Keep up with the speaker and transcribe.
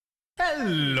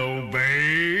Hello,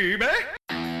 baby.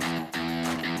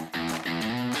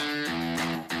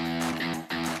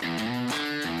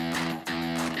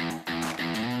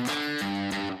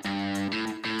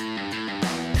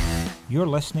 You're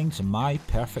listening to My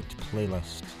Perfect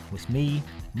Playlist with me,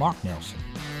 Mark Nelson.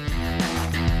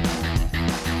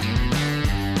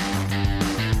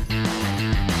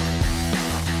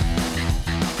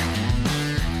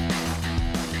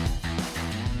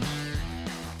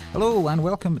 Hello and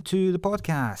welcome to the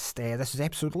podcast. This is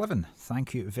episode 11.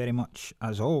 Thank you very much,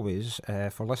 as always,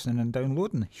 for listening and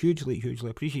downloading. Hugely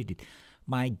appreciated.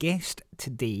 My guest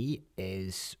today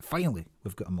is, finally,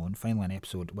 we've got him on, finally an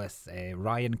episode with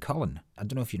Ryan Cullen. I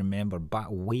don't know if you remember,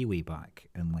 way back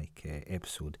in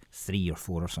episode 3 or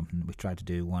 4 or something, we tried to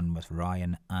do one with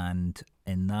Ryan, and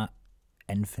in that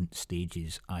infant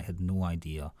stages, I had no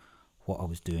idea what I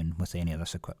was doing with any of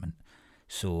this equipment.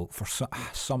 So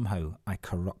somehow I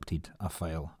corrupted a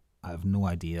file. I have no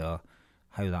idea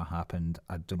how that happened.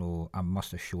 I don't know, I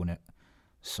must have shown it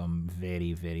some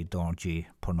very dodgy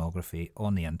pornography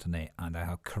on the internet, and I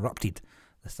have corrupted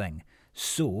the thing.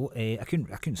 So I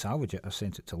couldn't salvage it. I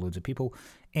sent it to loads of people.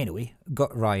 Anyway,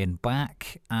 got Ryan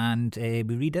back, and we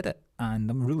redid it, and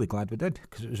I'm really glad we did,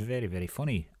 because it was very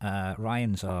funny.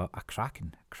 Ryan's a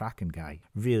cracking guy.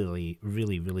 Really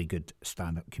good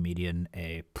stand-up comedian.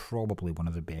 Probably one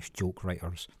of the best joke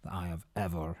writers that I have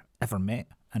ever met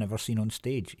and ever seen on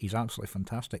stage. He's absolutely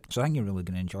fantastic. So I think you're really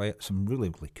going to enjoy it. Some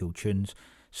really cool tunes.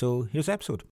 So here's the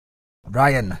episode.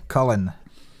 Ryan Cullen,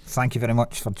 thank you very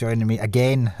much for joining me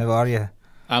again. How are you?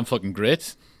 I'm fucking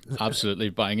great. Absolutely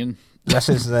banging. This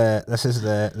is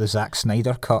the Zack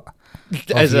Snyder cut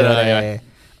Is it?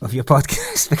 Of your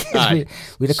podcast, because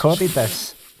we recorded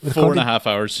this. 4.5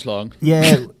 hours long.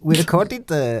 Yeah, we recorded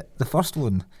the first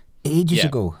one ages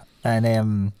ago,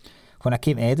 and when I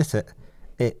came to edit it,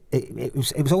 it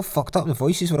was all fucked up. The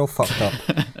voices were all fucked up.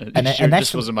 And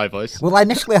this wasn't my voice. Well,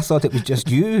 initially I thought it was just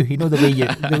you. You know,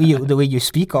 the way you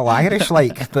speak all Irish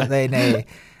like. But then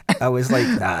I was like,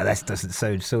 this doesn't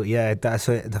sound so. Yeah,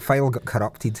 so the file got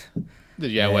corrupted.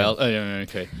 Yeah, well,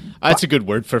 okay. That's a good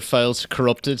word for files.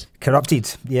 Corrupted.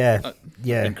 Corrupted. Yeah.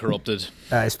 Been corrupted.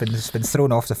 It's been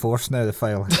thrown off the force now. The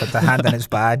file. It's had to hand in its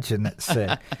badge, and it's.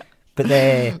 But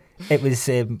it was.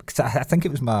 Cause I think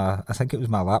it was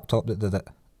my laptop that did it.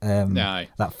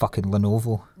 That fucking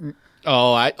Lenovo. The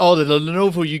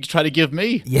Lenovo you try to give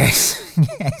me? Yes.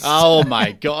 Oh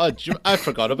my god, I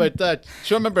forgot about that. Do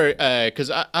you remember?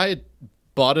 Because I had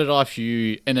bought it off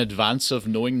you in advance of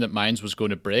knowing that mine was going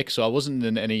to break, so I wasn't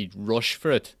in any rush for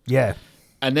it. Yeah.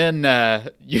 And then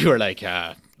you were like, you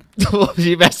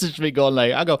messaged me going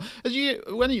like, I go,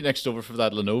 when are you next over for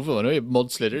that Lenovo? I know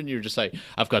months later, and you were just like,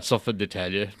 I've got something to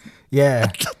tell you.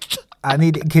 Yeah. I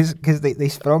need because they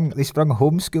sprung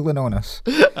homeschooling on us.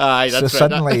 That's so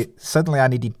suddenly I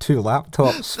needed 2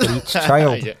 laptops for each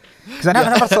child. Because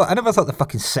I never thought the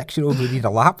fucking 6-year-old would need a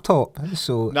laptop.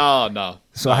 So no.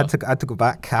 So I had to go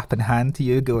back cap in hand to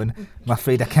you, going, I'm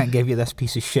afraid I can't give you this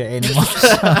piece of shit anymore.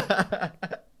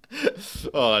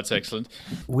 Oh, that's excellent.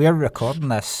 We're recording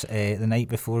this the night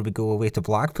before we go away to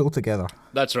Blackpool together.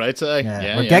 That's right. We're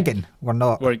gigging. We're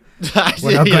not. We're not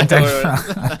going down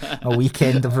for a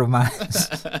weekend of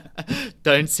romance.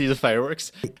 Don't see the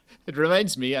fireworks. It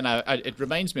reminds me, I've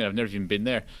never even been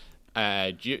there.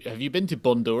 Have you been to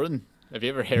Bundoran? Have you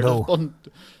ever heard of Bundoran?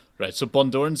 Right, so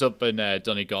Bundoran's up in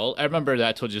Donegal. I remember that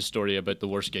I told you a story about the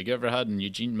worst gig I ever had in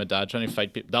Eugene. My dad trying to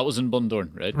fight people. That was in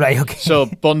Bundoran, right? Right, okay. So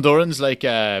Bundoran's like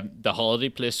the holiday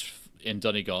place in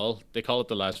Donegal. They call it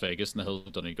the Las Vegas in the hills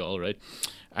of Donegal, right?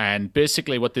 And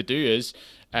basically what they do is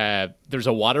there's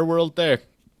a water world there.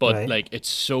 But like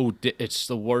it's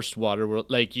the worst water world.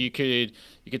 Like you could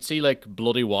see like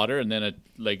bloody water and then a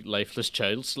like lifeless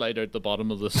child slide out the bottom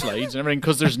of the slides and everything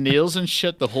because there's nails and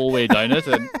shit the whole way down it.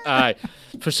 And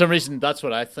for some reason that's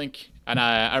what I think. And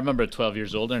I remember at 12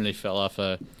 years old and they fell off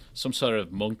some sort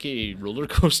of monkey roller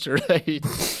coaster ride.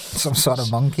 Some sort of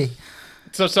monkey.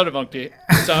 So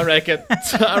I reckon.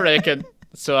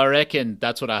 So I reckon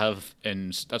that's what I have,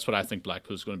 and that's what I think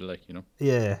Blackpool's going to be like, you know.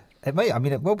 Yeah, it might. I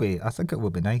mean, it will be. I think it will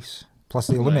be nice. Plus,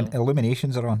 the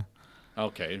illuminations are on.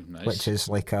 Okay, nice. Which is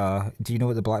like, do you know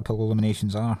what the Blackpool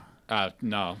illuminations are?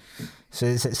 No. So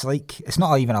it's like, it's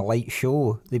not even a light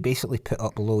show. They basically put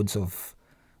up loads of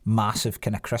massive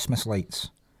kind of Christmas lights,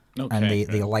 and they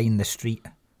line the street.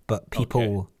 But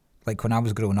people, like when I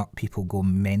was growing up, people go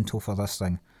mental for this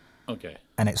thing. Okay.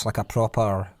 And it's like a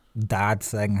proper dad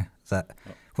thing. That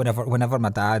whenever my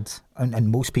dad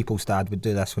and most people's dad would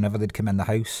do this, whenever they'd come in the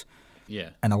house,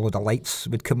 and a load of lights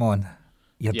would come on,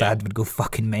 your dad would go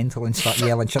fucking mental and start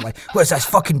yelling shit like, "What's this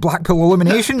fucking Blackpool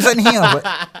illuminations in here?"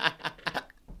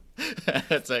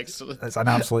 That's excellent. It's an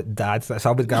absolute dad.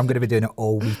 I'm going to be doing it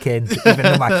all weekend,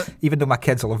 even though my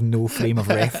kids will have no frame of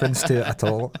reference to it at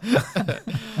all.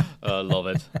 I love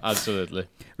it. Absolutely.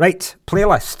 Right,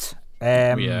 playlist.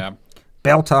 Yeah.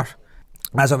 Belter.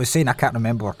 As I was saying, I can't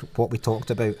remember what we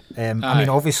talked about. I mean,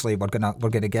 obviously, we're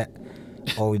gonna get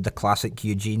all the classic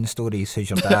Eugene stories. Who's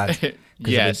your dad? 'Cause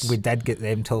Yes. we did get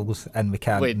them told, and we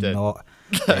can't not.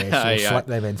 So we'll slip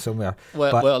them in somewhere.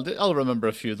 Well, I'll remember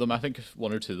a few of them. I think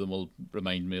one or two of them will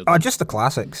remind me of them. Oh, just the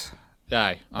classics.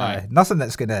 Aye. Nothing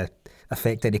that's going to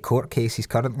affect any court case he's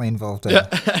currently involved in.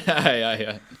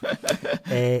 Aye.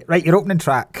 Right, your opening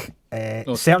track,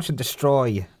 Search and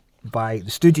Destroy by the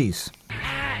Stooges.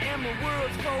 I am the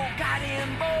world's forgotten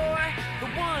boy, the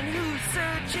one who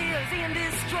searches and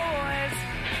destroys.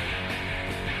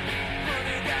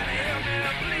 Somebody gotta help me,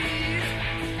 please.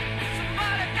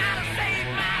 Somebody gotta save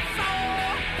my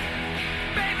soul.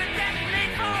 Baby,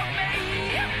 detonate for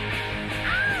me.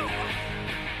 Oh,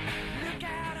 look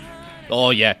out, honey.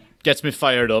 Oh yeah, gets me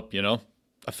fired up. You know,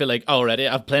 I feel like already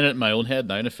I'm playing it in my own head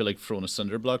now, and I feel like throwing a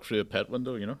cinder block through a pet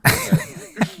window. You know,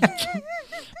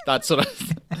 that's what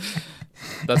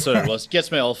it was.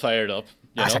 Gets me all fired up.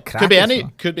 You That's know? a cracker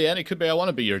Could be any. I Want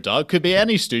to Be Your Dog. Could be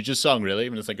any Stooges song, really,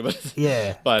 when you think about it.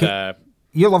 Yeah. But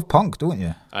You love punk, don't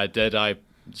you? I did.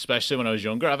 Especially when I was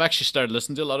younger. I've actually started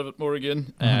listening to a lot of it more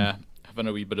again. Having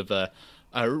a wee bit of a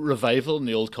revival in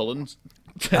the old Cullens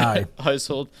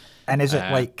household. And is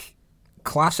it like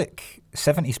classic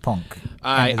 70s punk?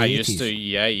 I used to,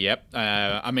 yep.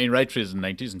 I mean, right through the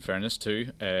 90s, in fairness,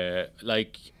 too. I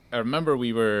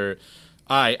remember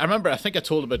I think I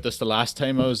told about this the last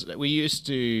time I used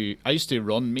to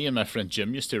run, me and my friend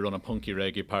Jim used to run a punky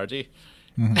reggae party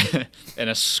in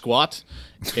a squat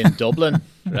in Dublin,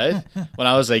 right? When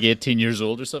I was like 18 years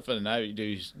old or something, and now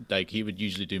he would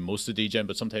usually do most of the DJing,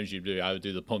 but sometimes I would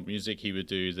do the punk music, he would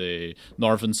do the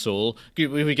Northern Soul. We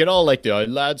would get all like the old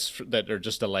lads that are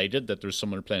just delighted that there's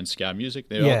someone playing ska music.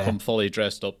 They all come fully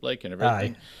dressed up like and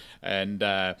everything. Aye. And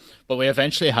but we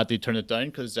eventually had to turn it down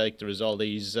because like there was all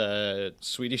these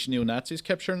Swedish neo-Nazis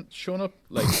kept showing up.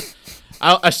 Like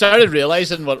I started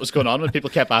realizing what was going on when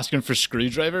people kept asking for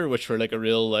Screwdriver, which were like a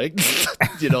real like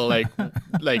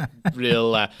like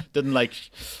real didn't like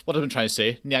what I've been trying to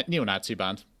say, neo-Nazi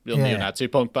band. Neo-Nazi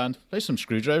punk band. Play some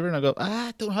Screwdriver, and I go,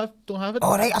 don't have it.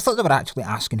 Oh, right, I thought they were actually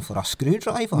asking for a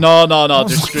screwdriver. No.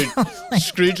 There's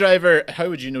Screwdriver. How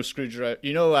would you know Screwdriver?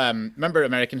 You know, remember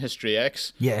American History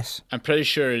X? Yes. I'm pretty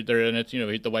sure they're in it. You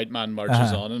know, the white man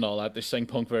marches on and all that. They sing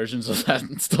punk versions of that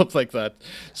and stuff like that.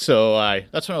 So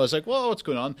that's when I was like, whoa, what's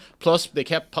going on? Plus, they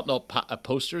kept putting up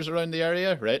posters around the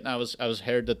area, right? And I was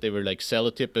heard that they were like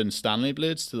sellotaping Stanley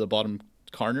blades to the bottom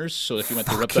corners, so if you went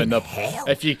to rip down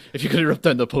if you could rip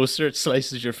down the poster, it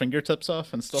slices your fingertips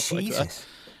off and stuff like that.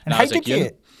 And how did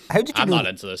you I'm know? not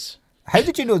into this. How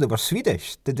did you know they were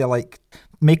Swedish? Did they like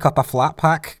make up a flat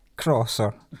pack cross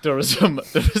or? There was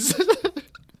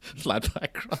flat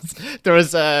pack cross. There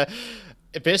was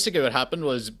basically what happened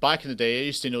was back in the day I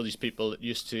used to know these people that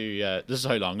used to this is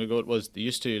how long ago it was, they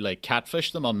used to like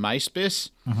catfish them on MySpace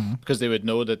because they would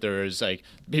know that there's like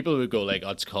people would go like,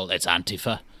 it's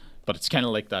Antifa. But it's kind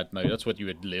of like that now. That's what you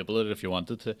would label it if you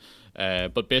wanted to.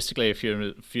 But basically, a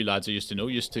few lads I used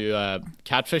to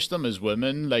catfish them as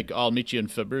women. Like, I'll meet you in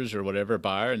Fibbers or whatever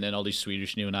bar. And then all these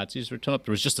Swedish neo-Nazis would turn up.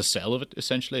 There was just a cell of it,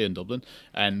 essentially, in Dublin.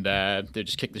 And they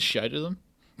just kicked the shit out of them.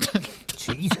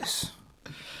 Jesus.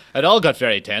 It all got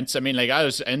very tense. I mean, like,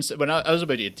 when I was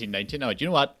about 18, 19, I went, you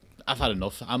know what? I've had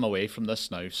enough. I'm away from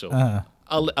this now. So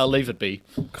I'll leave it be.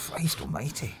 Christ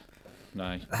almighty.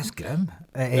 No. That's grim.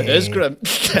 It is grim.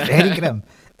 Very grim.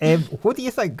 What do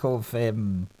you think of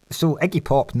so Iggy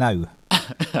Pop now?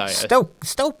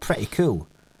 Still pretty cool.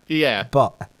 Yeah.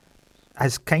 But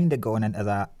has kind of gone into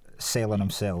that selling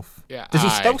himself. Yeah. Does he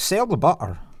still sell the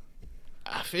butter?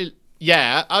 I feel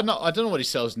I don't know what he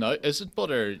sells now. Is it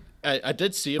butter? I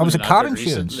did see him. Was in it an car advert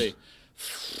insurance?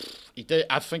 recently. He did.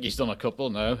 I think he's done a couple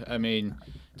now. I mean,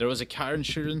 there was a car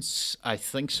insurance. I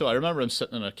think so. I remember him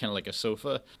sitting on a kind of like a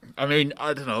sofa. I mean,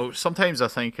 I don't know. Sometimes I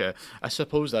think, I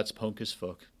suppose that's punk as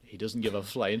fuck. He doesn't give a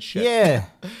flying shit. Yeah.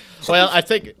 Well, I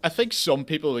think some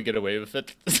people would get away with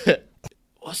it.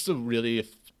 What's the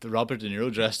Robert De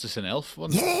Niro dressed as an elf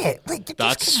one? Yeah, like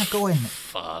That's kind of going.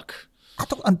 Fuck. I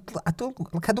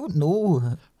don't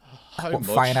know How what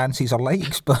much? finances are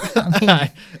like, but I mean,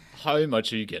 How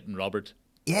much are you getting, Robert?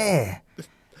 yeah.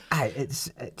 It's.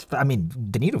 I mean,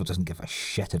 De Niro doesn't give a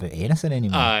shit about anything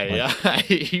anymore.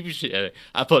 He was.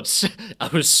 I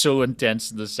was so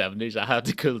intense in the 70s. I had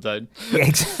to cool down. Yeah,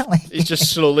 exactly. He's just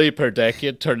slowly per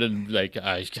decade turning like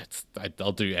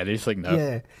I'll do anything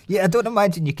now. Yeah. I don't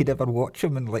imagine you could ever watch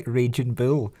him in like Raging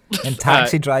Bull and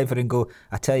Taxi Driver and go,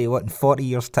 I tell you what, in 40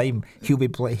 years' time, he'll be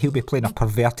playing a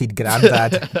perverted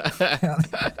granddad.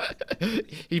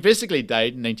 He basically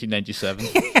died in 1997.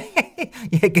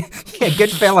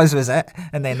 Goodfellas was it,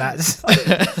 and then that's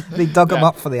they dug him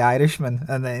up for The Irishman,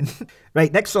 and then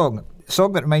right, next song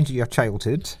that reminds you of your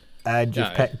childhood, and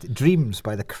you've picked Dreams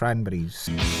by the Cranberries.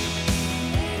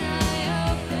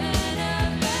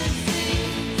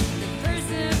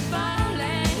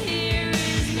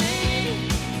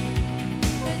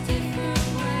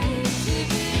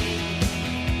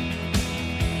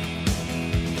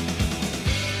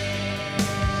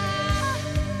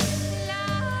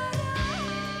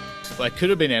 It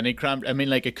could have been any cram. I mean,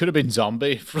 like it could have been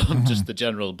Zombie from just the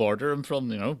general border I'm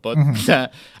from, you know. But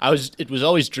it was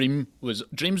always Dreams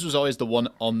was always the one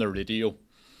on the radio,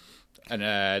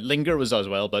 and Linger was as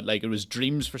well. But like it was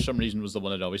Dreams for some reason was the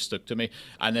one that always stuck to me,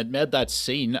 and it made that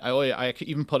scene. I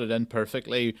even put it in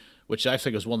perfectly, which I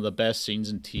think is one of the best scenes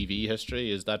in TV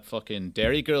history. Is that fucking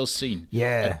Dairy Girls scene?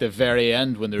 Yeah, at the very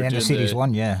end when they're doing the series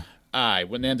 1, yeah.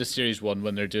 When they end the series 1,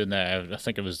 when they're doing I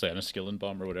think it was the Enniskillen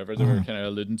bomb or whatever they were kind of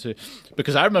alluding to.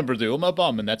 Because I remember the Oma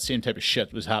bomb and that same type of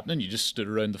shit was happening. You just stood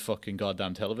around the fucking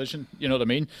goddamn television. You know what I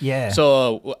mean? Yeah.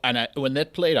 So, when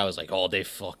that played, I was like, oh, they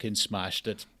fucking smashed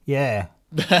it. Yeah.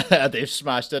 They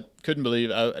smashed it. Couldn't believe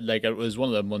it. Like, it was one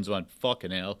of them ones I went,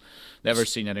 fucking hell. Never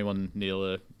seen anyone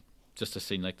nail just a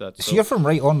scene like that. So you're from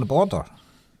right on the border?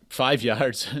 5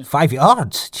 yards. 5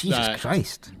 yards? Jesus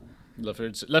Christ.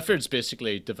 Lifford's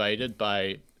basically divided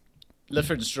by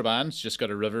Lifford and Strabane. Just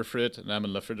got a river for it, and I'm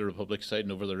in Lifford, the Republic side,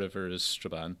 and over the river is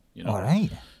Strabane. You know, all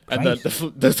right. And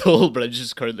the whole bridge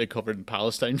is currently covered in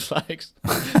Palestine flags,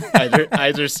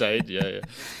 either side. Yeah.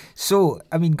 So,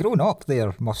 I mean, growing up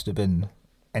there must have been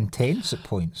intense at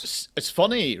points. It's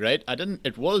funny, right?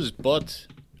 It was, but.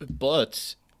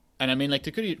 And I mean, like, the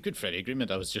Good Friday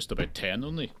Agreement, I was just about 10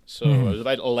 only. So I was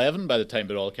about 11 by the time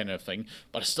it all kind of thing.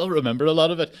 But I still remember a lot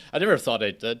of it. I never thought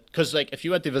I did. Because, like, if you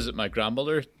went to visit my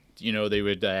grandmother, you know, they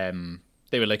would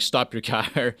like, stop your car.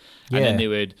 And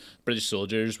then British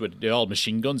soldiers they all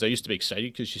machine guns. I used to be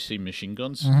excited because you see machine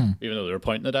guns, even though they were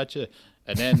pointing it at you.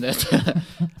 And then,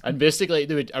 and basically,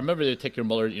 I remember they would take your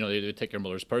mother, you know, they would take your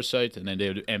mother's purse out, and then they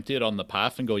would empty it on the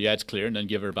path and go, yeah, it's clear, and then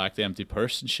give her back the empty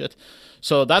purse and shit.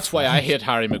 So that's why I hate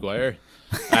Harry Maguire.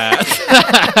 And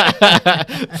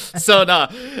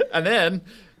then,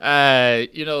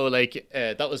 you know, like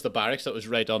that was the barracks that was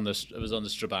right on this. It was on the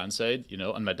Strabane side, you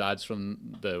know, and my dad's from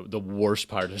the worst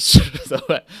part of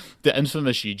the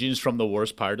infamous Eugene's from the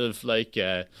worst part of like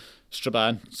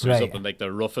Strabane. So it's up in like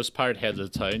the roughest part, head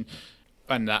of the town.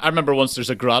 And I remember once there's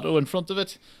a grotto in front of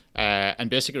it, and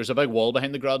basically there's a big wall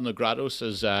behind the grotto, and the grotto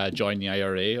says "Join the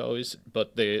IRA" always.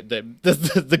 But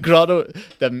the grotto,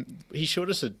 he showed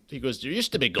us it. He goes, "There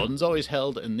used to be guns always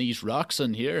held in these rocks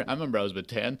in here." I remember I was about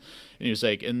 10, and he was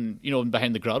like,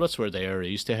 behind the grotto, that's where the IRA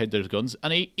used to hide their guns.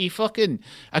 And he fucking,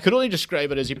 I could only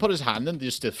describe it as he put his hand in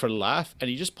just for a laugh, and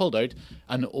he just pulled out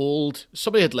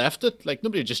somebody had left it, like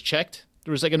nobody had just checked.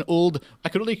 There was like an old, I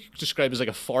could only describe as like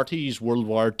a 40s World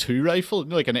War II rifle, you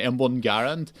know, like an M1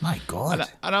 Garand. My God.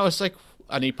 And I was like,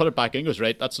 and he put it back in and goes,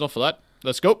 right, that's enough of that.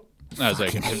 Let's go. And I was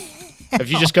like, have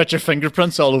you just got your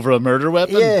fingerprints all over a murder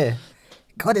weapon? Yeah.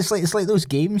 God, it's like those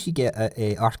games you get at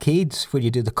arcades where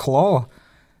you do the claw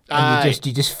and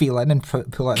you just feel in and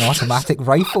pull out an automatic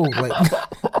rifle. Like.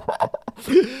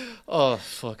 Oh,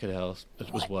 fucking hell.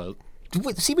 It was wild.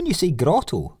 See, when you say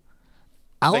grotto,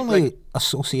 I only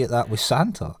associate that with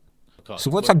Santa. So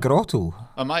what's a grotto?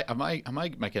 Am I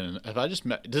making? Have I just?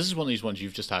 This is one of these ones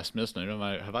you've just asked me this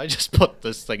now. Have I just put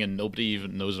this thing and nobody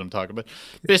even knows what I'm talking about?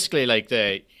 Basically, like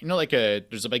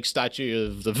there's a big statue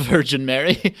of the Virgin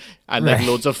Mary and like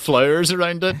loads of flowers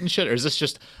around it and shit. Or is this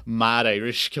just mad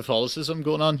Irish Catholicism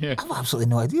going on here? I have absolutely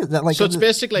no idea. So it's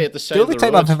basically at the side. The only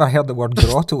time I've ever heard the word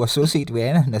grotto associated with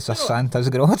anything is a Santa's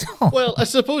grotto. Well, I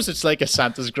suppose it's like a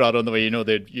Santa's grotto in the way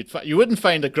you wouldn't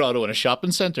find a grotto in a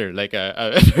shopping centre like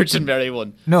a Virgin Mary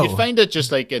one. No. You'd find it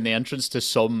just like in the entrance to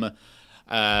some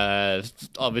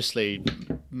obviously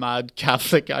mad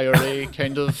Catholic IRA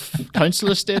kind of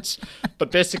council estates,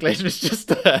 but basically it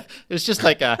was just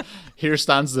like here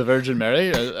stands the Virgin Mary,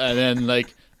 and then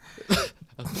like a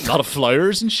lot of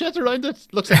flowers and shit around it.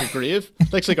 Looks like a grave.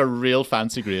 Looks like a real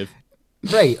fancy grave.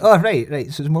 Right. Oh,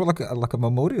 right. So it's more like a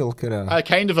memorial kind of.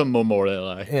 Kind of a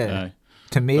memorial. Yeah.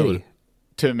 To Mary.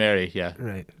 To Mary, yeah.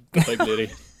 Right. The big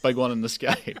lady. big one in the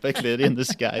sky, big lady in the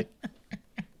sky.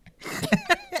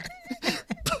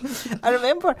 I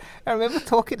remember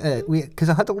talking to because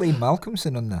I had Elaine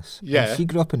Malcolmson on this. Yeah. And she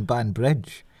grew up in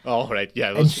Banbridge. Oh right, yeah.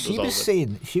 And those she all was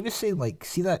the- saying like,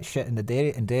 see that shit in the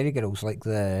Dairy Girls, like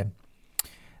the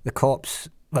cops,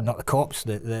 well, not the cops,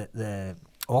 the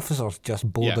officers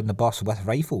just boarding the bus with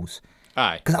rifles.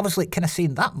 Aye. Because I was like kind of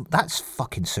saying that's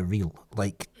fucking surreal.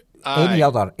 Like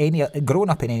Aye. any growing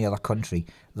up in any other country,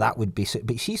 that would be.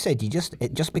 But she said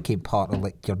it just became part of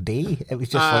like your day. It was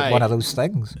just like one Aye. of those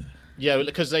things. Yeah,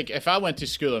 because like if I went to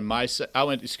school on my side,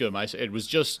 it was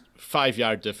just 5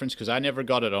 yard difference because I never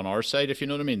got it on our side, if you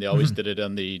know what I mean. They always did it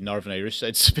on the Northern Irish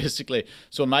side, so basically.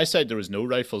 So on my side there was no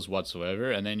rifles whatsoever,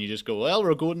 and then you just go, well,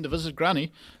 we're going to visit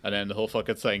Granny, and then the whole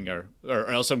fucking thing, or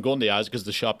else I'm going to As because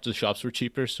the shops were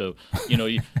cheaper. So you know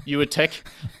you would take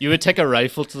a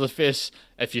rifle to the face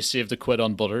if you saved a quid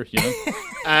on butter, you know.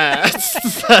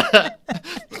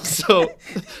 So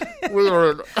we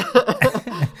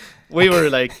were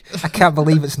like. I can't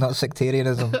believe it's not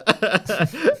sectarianism.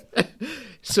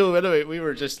 So anyway, we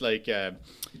were just like, we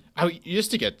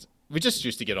just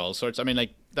used to get all sorts. I mean,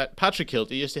 like that Patrick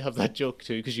Hilty used to have that joke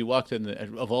too, because you walked in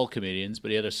of all comedians, but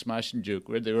he had a smashing joke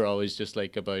where they were always just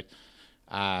like about,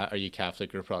 are you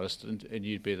Catholic or Protestant? And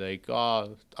you'd be like,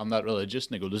 oh, I'm not religious.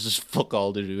 And they go, this is fuck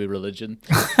all to do with religion.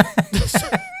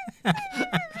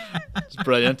 It's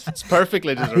brilliant. It's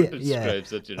perfectly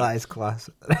describes it, you know. That is class.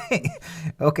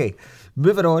 Okay,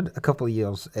 moving on a couple of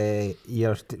years. When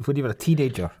you were a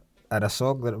teenager, and a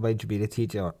song that reminds you of being a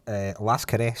teenager, Last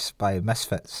Caress by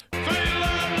Misfits.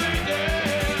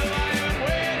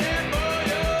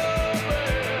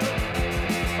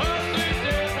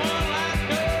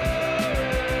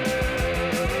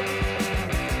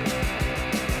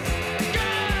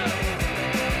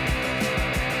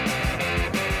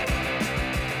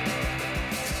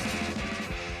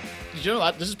 You know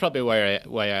what? This is probably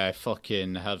why I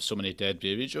fucking have so many dead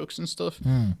baby jokes and stuff.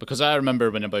 Because I remember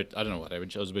when I don't know what I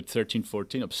was about 13,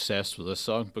 14, obsessed with this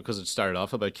song because it started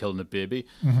off about killing a baby.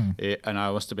 And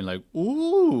I must have been like,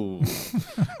 ooh.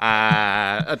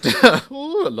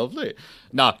 Ooh, lovely.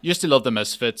 No, used to love the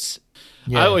Misfits.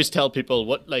 Yeah. I always tell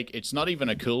people it's not even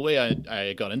a cool way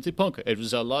I got into punk. It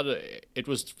was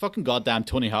fucking goddamn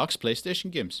Tony Hawk's PlayStation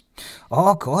games.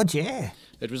 Oh, God, yeah.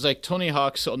 It was like Tony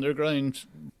Hawk's Underground.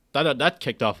 That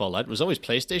kicked off all that. It was always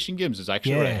PlayStation games is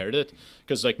actually where I Yeah. heard it.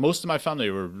 Because like most of my family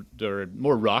they were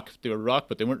more rock. They were rock,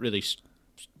 but they weren't really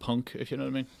punk, if you know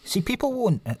what I mean. See, people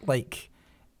won't,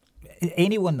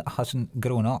 anyone that hasn't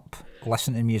grown up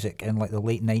listening to music in like the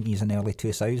late 90s and early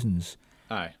 2000s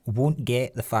Aye. won't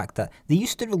get the fact that they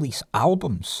used to release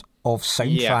albums of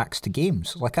soundtracks to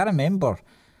games. Like, I remember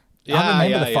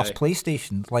the first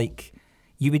PlayStation, like,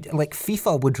 you would, like,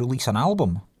 FIFA would release an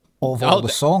album of all the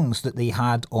songs that they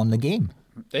had on the game.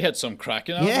 They had some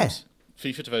cracking Yeah. albums.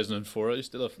 FIFA 2004 I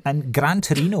used to love. And Gran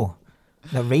Torino,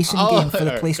 the racing game for the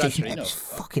Gran PlayStation, it Torino. was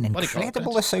fucking What do you call it?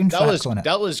 incredible, the soundtrack on it.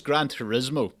 That was Gran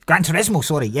Turismo. Gran Turismo,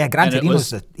 sorry. Yeah, Gran And it Torino's was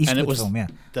the Eastwood film, yeah.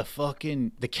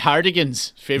 the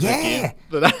Cardigans' favourite Yeah. game.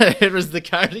 But it was the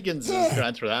Cardigans Yeah. in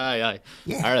Gran Turismo. Aye.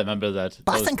 Yeah. I remember that.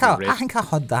 But That I think was I great.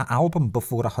 had that album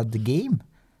before I had the game.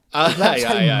 Aye, That's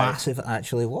how aye. massive it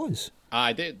actually was.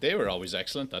 Aye, they were always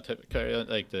excellent. That type of carry,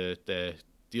 like the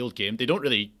old game. They don't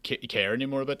really care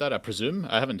anymore about that. I presume.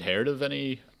 I haven't heard of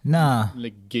any Nah.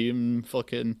 like game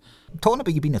fucking. Talking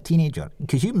about you being a teenager,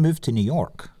 because you moved to New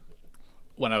York.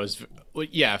 When I was,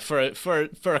 yeah, for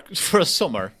a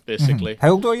summer basically. How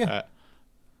old are you?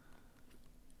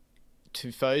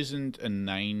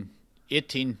 2009,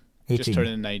 18, 18. just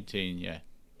turning 19. Yeah,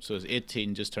 so it was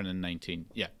 18, just turning 19.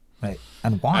 Yeah. Right.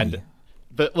 And why?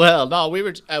 But well, no,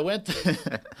 I went.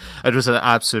 It was an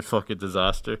absolute fucking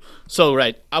disaster. So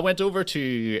right, I went over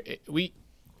to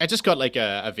I just got like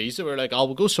a visa. We were like, oh,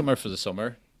 we'll go somewhere for the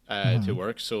summer to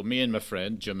work. So me and my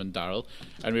friend Jim and Daryl,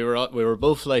 and we were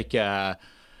both like.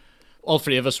 All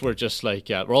three of us were just like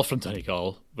we're all from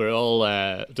Donegal. We're all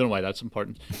don't know why that's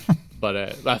important, but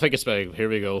I think it's like here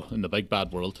we go in the big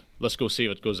bad world. Let's go see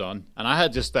what goes on. And I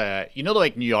had just like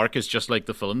New York is just like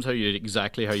the films, how you'd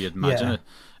imagine Yeah. it.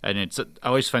 And I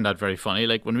always find that very funny.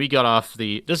 Like when we got off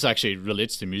this actually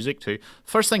relates to music too.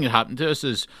 First thing that happened to us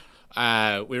is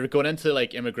we were going into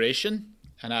like immigration.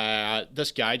 And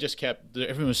this guy just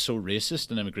everyone was so racist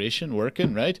in immigration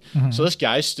working, right? So this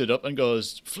guy stood up and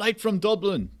goes, flight from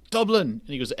Dublin. And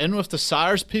he goes, in with the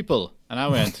SARS people. And I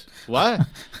went, what?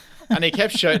 And he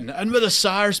kept shouting, in with the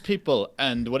SARS people.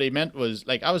 And what he meant was,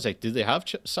 like, I was like, did they have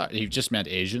SARS? He just meant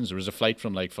Asians. There was a flight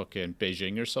from, like, fucking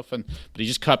Beijing or something. But he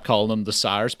just kept calling them the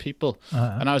SARS people.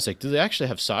 And I was like, do they actually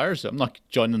have SARS? I'm not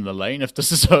joining the line if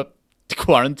this is a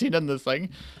quarantining the thing.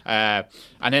 And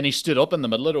then he stood up in the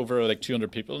middle of it over like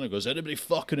 200 people and he goes, anybody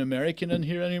fucking American in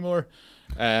here anymore?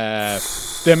 The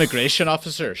immigration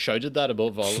officer shouted that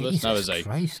above all of this. And I was like,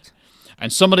 Christ.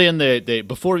 and somebody in the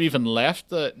before we even left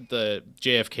the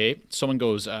JFK, someone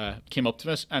came up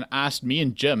to us and asked me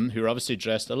and Jim, who were obviously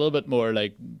dressed a little bit more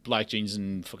like black jeans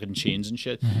and fucking chains and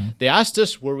shit. They asked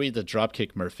us, were we the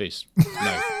Dropkick Murphys?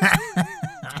 No.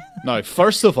 Now,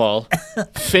 first of all,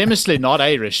 famously not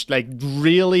Irish, like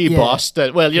really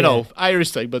Boston. Well, you know,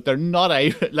 Irish thing, but they're not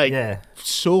Irish, like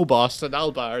so Boston,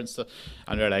 Al Bar and stuff.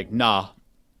 And they're like, nah,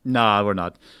 we're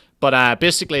not. But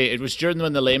basically, it was during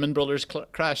when the Lehman Brothers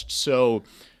crashed, so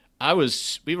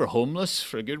we were homeless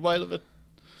for a good while of it.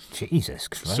 Jesus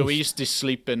Christ. So we used to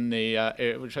sleep in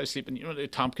the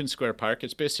Tompkins Square Park.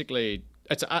 It's basically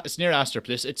it's near Astor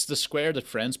Place. It's the square that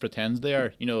Friends pretends they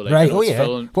are. You know, like right. you know, Oh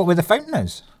yeah. What where the fountain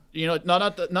is? You know,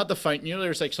 not the fountain. You know,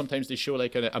 there's like sometimes they show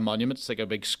like a monument. It's like a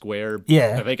big square.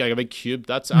 Yeah. Like a big cube.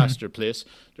 That's Astor Place.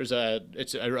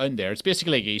 It's around there. It's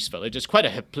basically like East Village. It's quite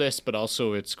a hip place, but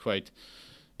also it's quite,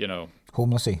 you know,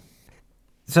 homelessy.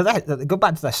 So that go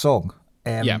back to this song.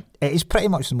 Yeah. It is pretty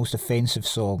much the most offensive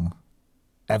song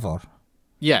ever.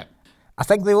 Yeah. I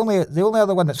think the only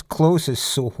other one that's close is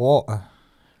So What.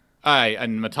 Aye,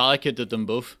 and Metallica did them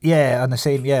both. Yeah, on the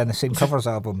same covers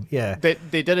album. Yeah.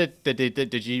 They did it.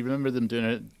 Did you remember them doing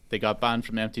it? They got banned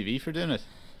from MTV for doing it.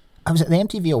 I was at the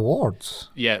MTV Awards.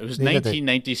 Yeah, it was They did it.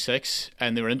 1996,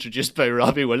 and they were introduced by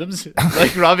Robbie Williams.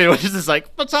 Like Robbie Williams is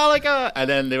like Metallica, and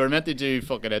then they were meant to do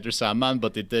fucking Enter Sandman,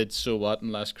 but they did So What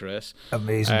and Last Caress.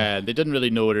 Amazing. They didn't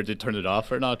really know whether to turn it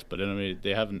off or not, but anyway,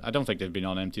 they haven't. I don't think they've been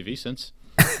on MTV since.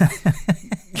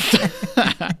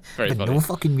 Very funny. No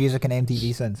fucking music on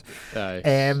MTV since.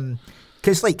 Aye.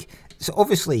 Because so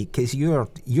obviously, because you're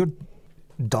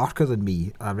darker than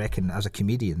me, I reckon, as a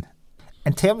comedian.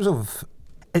 In terms of,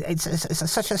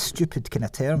 it's such a stupid kind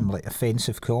of term, like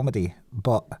offensive comedy,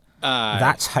 but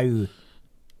that's how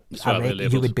I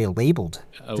reckon you would be labelled.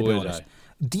 To be honest,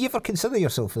 do you ever consider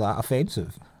yourself that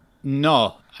offensive?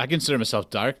 No, I consider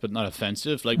myself dark, but not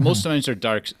offensive. Like most times are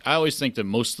dark. I always think that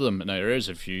most of them. Now there is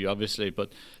a few, obviously,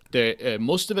 but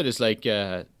most of it is like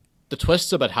the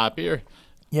twist's a bit happier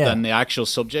than the actual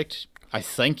subject. I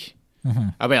think.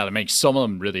 I mean, some of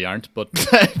them really aren't, but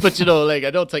but you know, like I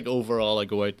don't think overall I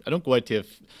don't go out to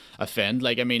offend.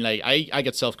 Like I mean, like I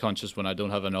get self-conscious when I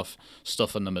don't have enough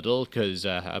stuff in the middle because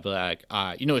I'll be like,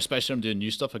 you know, especially when I'm doing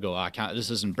new stuff, I go, I can't. This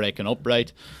isn't breaking up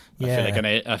right. Yeah.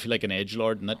 I feel like an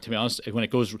edgelord, and that, to be honest, when it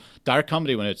goes dark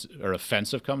comedy, or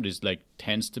offensive comedies, like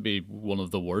tends to be one of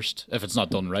the worst if it's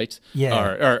not done right,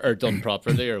 or done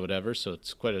properly or whatever. So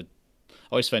it's quite I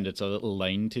always find it's a little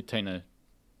line to kind of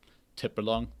tip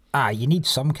along. You need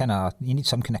some kind of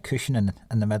cushion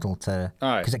in the middle to,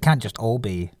 because it can't just all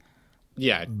be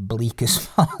bleak as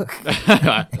fuck.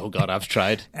 Oh God, I've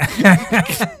tried.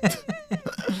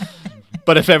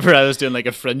 But if ever I was doing like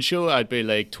a Fringe show, I'd be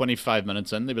like 25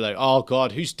 minutes in, they'd be like, "Oh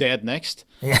God, who's dead next?"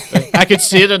 Like, I could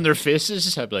see it in their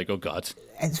faces. I'd be like, "Oh God."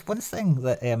 It's one thing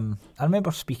that I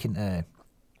remember speaking to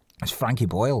Frankie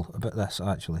Boyle about this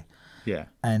actually. Yeah.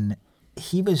 And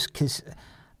he was, because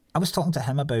I was talking to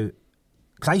him about,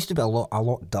 because I used to be a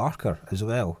lot darker as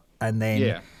well, and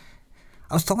then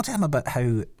I was talking to him about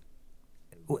how,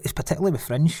 it's particularly with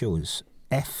Fringe shows,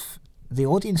 if the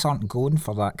audience aren't going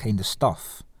for that kind of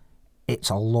stuff, it's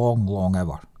a long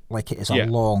hour. Like it is a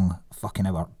long fucking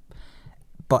hour.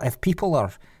 But if people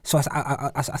are, so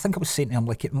I think I was saying to him,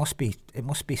 like it must be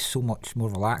so much more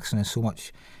relaxing and so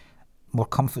much more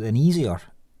comfort and easier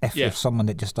if you're someone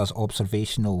that just does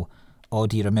observational, oh,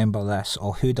 do you remember this,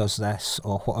 or who does this,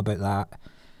 or what about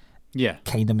that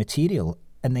kind of material.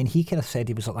 And then he kind of said,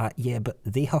 he was like that, but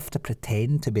they have to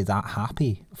pretend to be that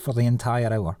happy for the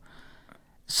entire hour.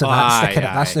 So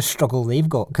that's the struggle they've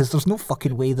got, because there's no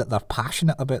fucking way that they're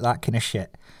passionate about that kind of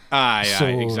shit.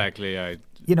 Exactly.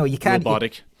 You know, you can't.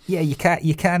 Robotic. You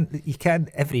can't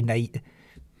every night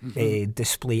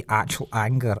display actual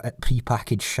anger at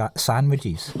prepackaged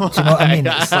sandwiches. Do you know what I mean?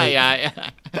 It's like,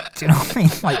 do you know what I mean?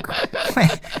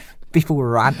 Like people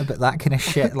rant about that kind of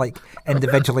shit, like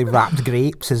individually wrapped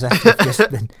grapes, as if they've just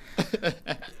been.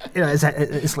 You know,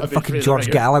 it's like fucking George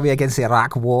Galloway against the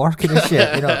Iraq War kind of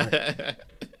shit. You know.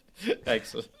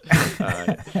 Excellent.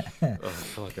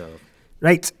 Fuck off.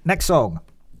 Right, next song.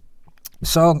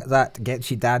 Song that gets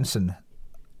you dancing,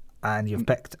 and you've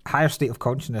picked Higher State of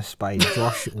Consciousness by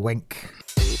Josh Wink.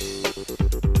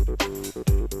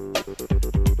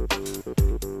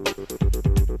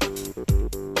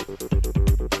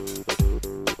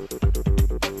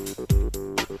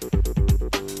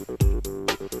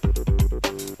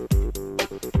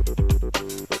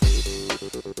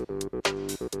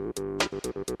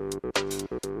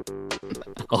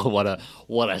 Oh,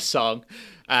 what a song!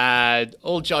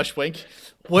 Old Josh Wink.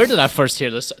 Where did I first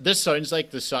hear this? This sounds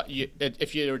like the song.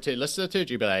 If you were to listen to it,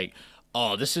 you'd be like,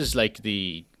 "Oh, this is like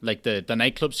the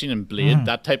nightclub scene in Blade,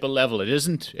 that type of level." It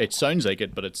isn't. It sounds like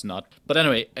it, but it's not. But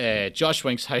anyway, Josh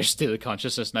Wink's Higher State of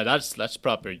Consciousness. Now that's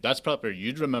proper. That's proper.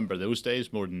 You'd remember those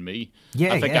days more than me.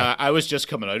 Yeah, I think yeah. I was just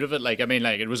coming out of it.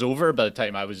 It was over by the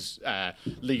time I was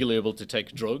legally able to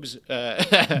take drugs.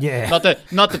 Yeah.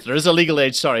 Not that there is a legal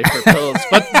age. Sorry for pills,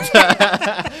 but.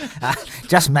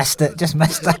 Just missed it. Just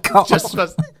missed a couple.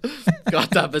 God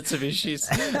damn it,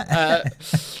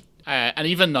 Mitsubishi. And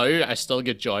even now, I still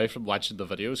get joy from watching the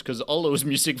videos because all those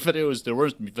music videos, they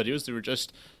weren't videos, they were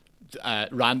just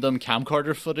random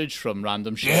camcorder footage from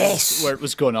random shows Yes. where it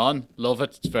was going on. Love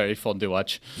it. It's very fun to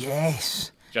watch.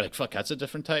 Yes. You're like, fuck, that's a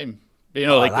different time. You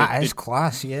know, Oh, like that they, is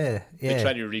class. Yeah. they Yeah.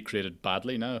 try to recreate it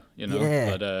badly now, you know.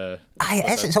 Yeah. But,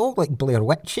 It's all like Blair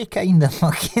Witchy kind of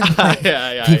fucking. Like,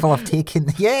 yeah. people have taken.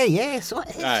 Yeah, yeah. So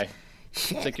it is. Aye.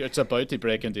 Shit. It's like it's about to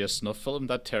break into a snuff film.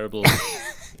 That terrible,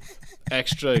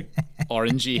 extra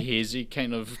orangey, hazy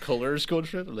kind of colours going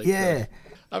through it. Like, Yeah.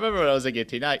 I remember when I was like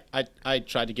 18, I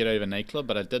tried to get out of a nightclub,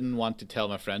 but I didn't want to tell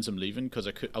my friends I'm leaving because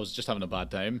I was just having a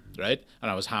bad time, right?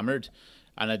 And I was hammered,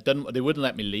 and they wouldn't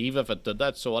let me leave if I did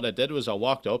that. So what I did was I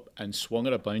walked up and swung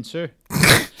at a bouncer,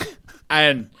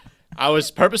 and I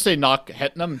was purposely not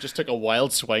hitting him, just took a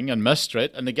wild swing and missed, right?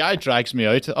 And the guy drags me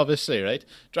out, obviously, right?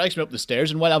 Drags me up the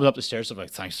stairs, and while I was up the stairs, I'm like,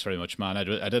 "Thanks very much, man. I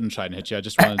didn't try and hit you. I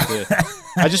just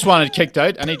wanted kicked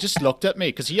out." And he just looked at me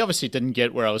because he obviously didn't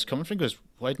get where I was coming from. He goes,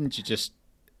 "Why didn't you just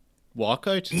walk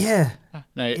out?" Yeah.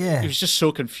 Now, Yeah. he was just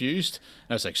so confused.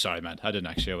 And I was like, "Sorry, man.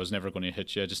 I was never going to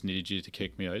hit you. I just needed you to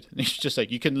kick me out." And he's just like,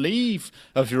 "You can leave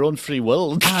of your own free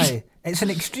will." Aye, it's an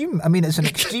extreme. I mean, it's an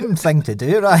extreme thing to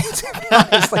do, right?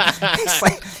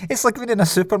 it's like being in a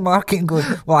supermarket and going,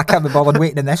 "Well, I can't be bothered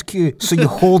waiting in this queue," so you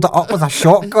hold it up with a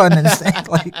shotgun instead.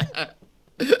 Like,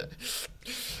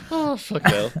 Oh, fuck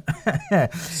hell.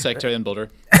 Sectarian butter.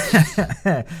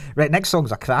 right, next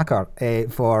song's a cracker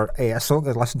for a song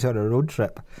I listened to on a road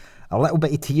trip. A Little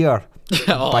Bitty Tear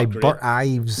Oh, by great. Burt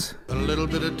Ives. A little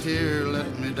bit of tear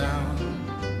let me down,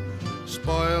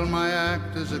 spoil my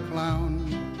act as a clown.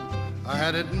 I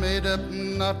had it made up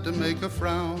not to make a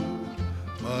frown,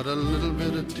 but a little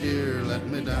bit of tear let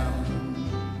me down.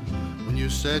 When you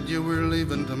said you were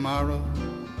leaving tomorrow,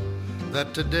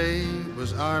 that today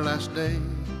was our last day.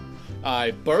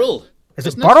 Aye, Burl. Is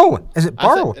it isn't Burl? Is it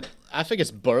Burl? I think it's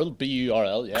Burl,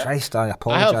 B-U-R-L, yeah. Christ, I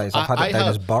apologise. I've had it down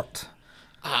as Burt.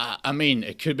 I mean,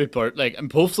 it could be Burt. Like, and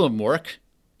both of them work.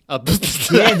 Yeah,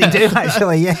 they do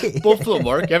actually, yeah. Both of them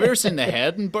work. Have you ever seen the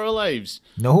head in Burl Ives?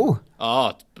 No.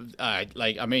 Oh, I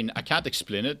can't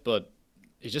explain it, but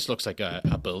he just looks like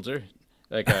a builder,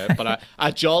 but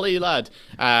a jolly lad.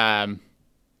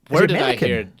 Where did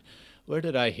American? Where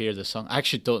did I hear the song? I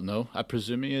actually don't know. I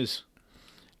presume he is.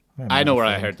 I know where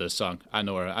I heard this song. I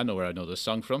know where I know this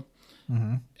song from.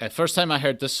 Mm-hmm. First time I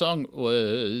heard this song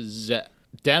was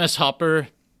Dennis Hopper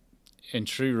in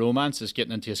True Romance is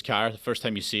getting into his car the first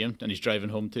time you see him, and he's driving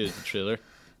home to the trailer.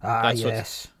 That's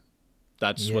yes.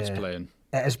 That's what's playing.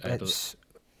 It is.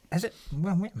 Is it?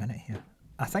 Well, wait a minute here.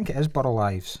 I think it is Burl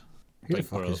Ives. Who the Big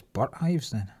fuck Burl. is Burt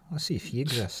Ives then? Let's see if he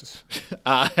exists.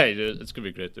 It's gonna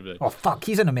be great to be. Oh fuck,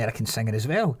 he's an American singer as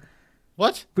well.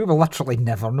 What? We will literally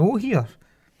never know here.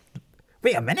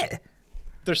 Wait a minute.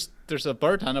 There's a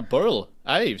Burt and a Burl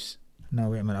Ives. No,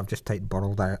 wait a minute. I've just typed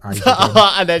Burl Ives again.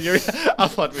 And then I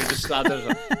thought we just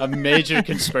started a major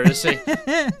conspiracy.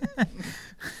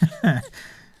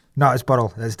 No, it's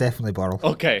Burl. It's definitely Burl.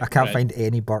 Okay, I can't right. find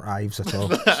any Burt Ives at all.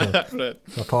 So, Right.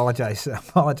 so apologise.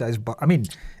 But I mean,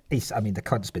 the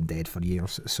cunt's been dead for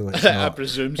years, so it's I not,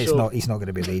 presume it's so. not. He's not going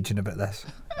to be raging about this.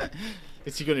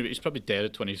 Is he going to be? He's probably dead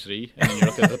at 23, and then you're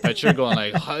looking at the picture going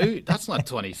like, "How? That's not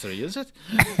 23, is it?"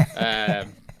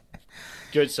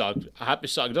 Good song, a happy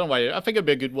song. I don't know why. I think it'd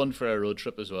be a good one for a road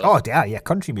trip as well. Oh, yeah.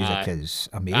 Country music Aye. is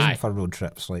amazing Aye. for road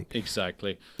trips. Like,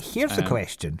 Exactly. here's the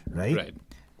question, right? Right.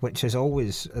 Which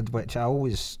always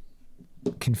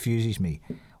confuses me.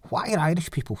 Why are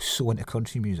Irish people so into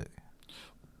country music?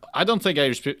 I don't think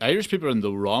Irish people are in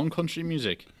the wrong country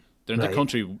music. They're into Right.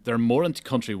 country. They're more into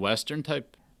country western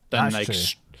type than That's like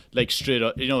true. like straight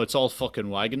up. You know, it's all fucking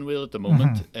wagon wheel at the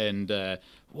moment. Mm-hmm. And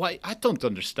why? I don't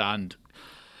understand.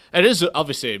 It is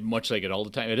obviously much like it all the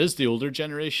time. It is the older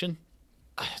generation.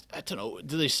 I don't know.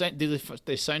 Do they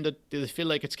feel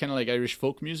like it's kind of like Irish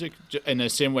folk music in the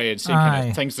same way? It's the kind Aye.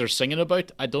 of things they're singing about.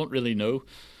 I don't really know.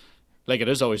 Like, it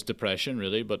is always depression,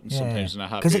 really, but sometimes in a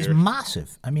happier. Because it's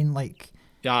massive. I mean, like,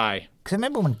 Aye. Because I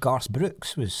remember when Garth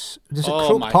Brooks was it Oh,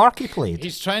 Croke my- Park he played?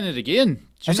 He's trying it again.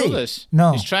 Do you Is know he? this?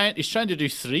 No. He's trying to do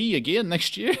 3 again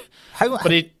next year. How?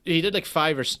 But he did like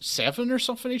 5 or 7 or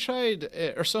something. He tried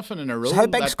or something in a row. So how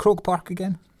big's Croke Park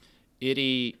again?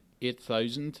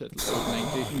 88,000 to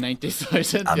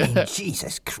 90,000. I mean, Yeah.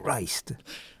 Jesus Christ.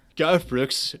 Gareth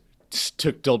Brooks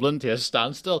took Dublin to a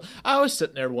standstill. I was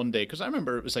sitting there one day because I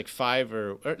remember it was like 5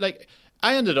 or like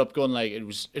I ended up going like it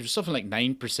was something like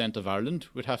 9% of Ireland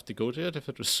would have to go to it if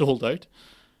it was sold out.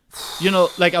 You know,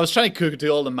 like I was trying to do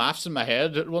all the maths in my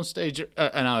head at one stage,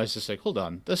 and I was just like, hold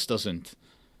on, this doesn't.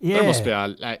 Yeah. There must be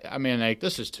I mean, like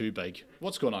this is too big.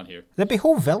 What's going on here? There'd be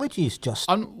whole villages just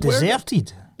And where the-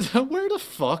 deserted. Where the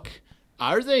fuck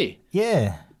are they?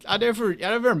 Yeah. I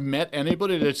never met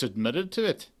anybody that's admitted to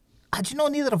it. Do you know,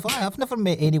 neither have I. I've never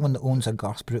met anyone that owns a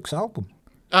Garth Brooks album.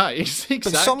 Exactly.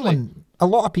 But a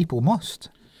lot of people must.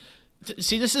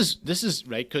 See, this is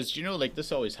right because you know, like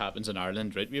this always happens in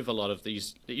Ireland, right? We have a lot of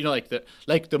these, you know,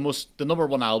 the number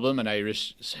one album in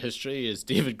Irish history is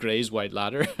David Gray's White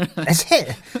Ladder. Is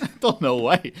it? I don't know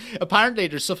why. Apparently,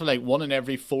 there's something like 1 in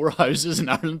every 4 houses in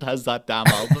Ireland has that damn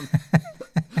album.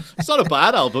 It's not a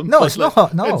bad album. No, but it's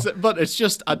not, no. but it's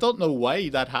just I don't know why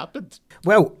that happened.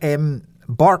 Well,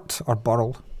 Bart or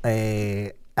Burrell,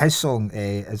 his song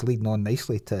is leading on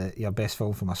nicely to your best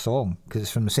film from a song because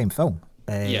it's from the same film.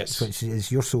 Yes. Which is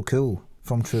You're So Cool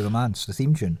from True Romance, the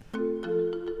theme tune.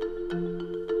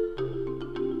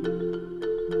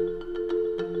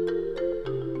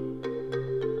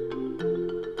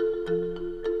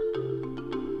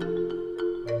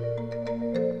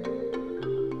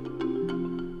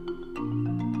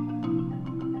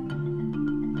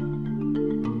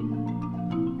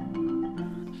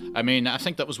 I mean, I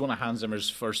think that was one of Hans Zimmer's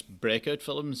first breakout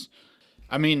films.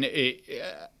 I mean,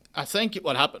 I think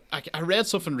what happened, I read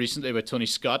something recently about Tony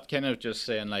Scott kind of just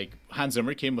saying like Hans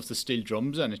Zimmer came with the steel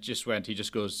drums and it just went, he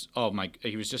just goes,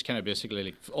 he was just kind of basically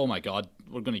like, oh my God,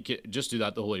 we're going to just do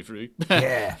that the whole way through.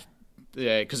 Yeah.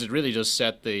 Yeah, because it really does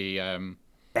set the...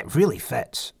 It really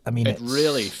fits. I mean, it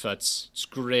really fits. It's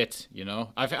great, you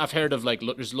know. I've heard of like,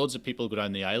 there's loads of people go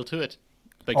down the aisle to it.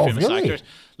 Big famous really? actors.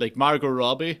 Like Margot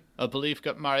Robbie, I believe,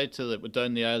 got married to went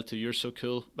down the aisle to You're So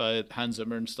Cool by Hans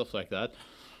Zimmer and stuff like that.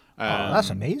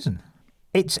 that's amazing.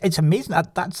 It's amazing.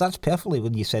 That's perfectly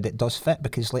when you said it does fit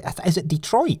because like is it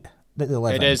Detroit that they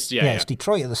live in? It is, yeah. It's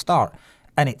Detroit at the start,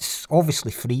 and it's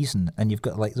obviously freezing, and you've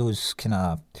got like those kind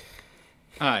of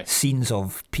Aye. scenes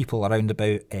of people around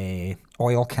about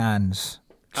oil cans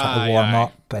trying to warm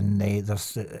up, and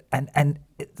there's and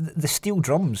the steel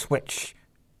drums, which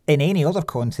in any other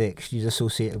context you'd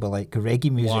associate with like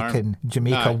reggae music Warm. in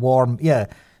Jamaica, Aye. warm, yeah.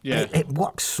 Yeah. It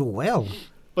works so well.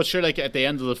 But sure, like at the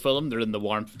end of the film, they're in the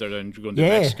warmth. They're going to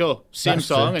Yeah, Mexico. Same that's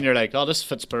song, true. and you're like, "Oh, this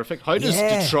fits perfect." How does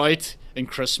Yeah. Detroit in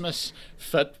Christmas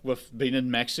fit with being in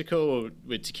Mexico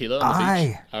with tequila on the Aye.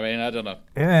 beach? I mean, I don't know.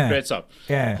 Yeah. Great song.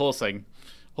 Yeah. Whole thing.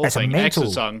 It's a Excellent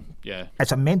mental- song. Yeah.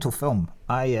 It's a mental film.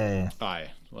 Aye.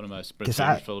 One of my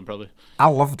favorite film probably. I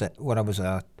loved it when I was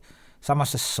so I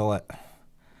must have saw it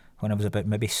when I was about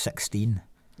maybe 16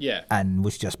 Yeah. and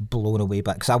was just blown away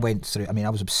by it because I went through. I mean, I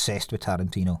was obsessed with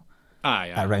Tarantino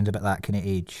Aye. around about that kind of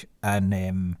age, and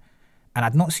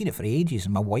I'd not seen it for ages,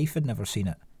 and my wife had never seen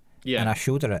it. Yeah. And I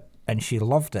showed her it, and she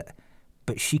loved it,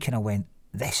 but she kind of went,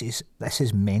 "This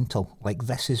is mental. Like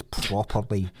this is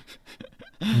properly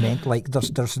meant. Like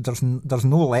there's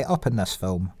no let up in this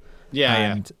film." Yeah,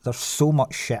 and there's so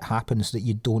much shit happens that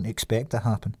you don't expect to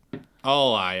happen.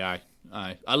 Oh, aye.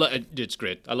 It's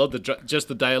great. I love just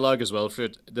the dialogue as well for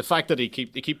it. The fact that they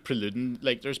keep preluding,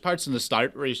 like there's parts in the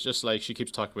start where he's just like she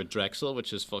keeps talking about Drexel,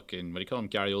 which is fucking what do you call him,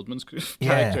 Gary Oldman's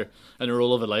character in A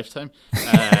Role of a Lifetime.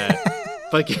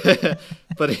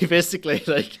 But he basically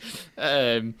like,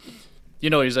 you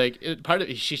know, he's like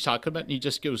she's talking about, it and he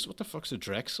just goes, "What the fuck's a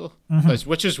Drexel?"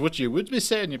 Which is what you would be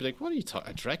saying. You'd be like, "What are you talking,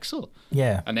 a Drexel?"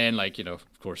 Yeah. And then like, you know,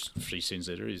 of course, 3 scenes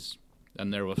later he's in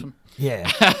there with him.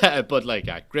 Yeah. But like,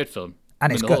 great film.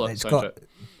 And I it's mean, the whole got soundtrack.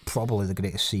 probably the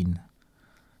greatest scene.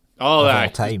 all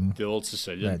time. The old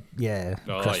Sicilian.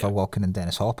 Christopher Walken and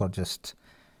Dennis Hopper just.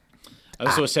 I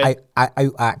also said, I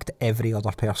outact every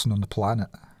other person on the planet.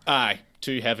 aye,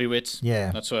 2 heavyweights.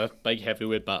 Yeah. That's a big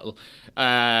heavyweight battle.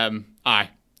 Aye.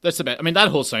 That's the best. I mean, that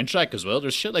whole soundtrack as well.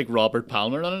 There's shit like Robert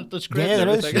Palmer on it. That's great. Yeah, and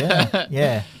there is. everything.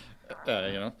 Yeah.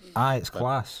 You know. Aye, it's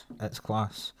class. It's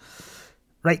class.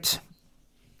 Right.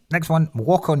 Next one,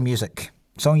 Walk On Music.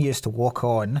 Song you used to walk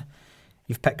on.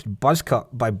 You've picked Buzzcut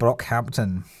by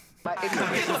Brockhampton. So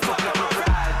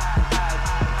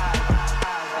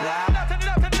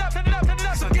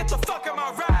get the fuck out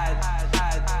my ride.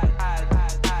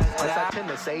 I tend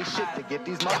to say shit to get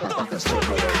these motherfuckers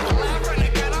struggle. Blood from the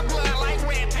gutter, blood like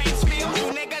red paint spills.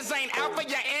 You niggas ain't out for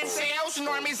your NCLs.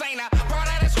 Normies ain't a part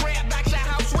of the script. Back your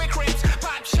house with crips.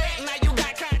 Pop shit, now you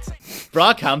got content.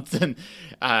 Brockhampton,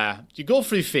 you go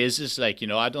through phases. Like, you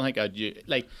know, I don't think I'd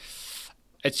like.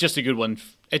 It's just a good one.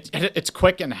 It's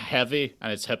quick and heavy,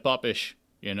 and it's hip hop ish.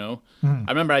 You know, I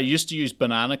remember I used to use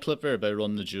Banana Clipper by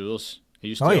Run the Jewels. I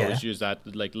used to always use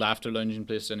that, like Laughter Lounge in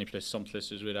place, any place, some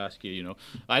places would ask you, you know.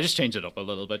 I just changed it up a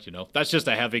little bit, you know. That's just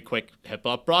a heavy, quick hip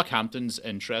hop. Brockhampton's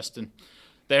interesting.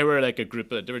 They were like a group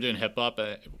they were doing hip hop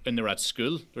when they were at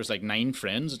school. There was like 9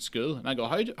 friends at school, and I go,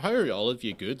 how are all of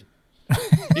you good?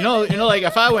 you know, like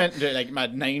if I went to like my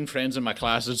 9 friends in my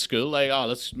class at school, like, oh,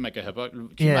 let's make a hip hop. Can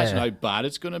you imagine how bad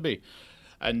it's gonna be?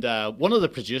 And one of the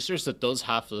producers that does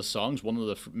half of the songs, one of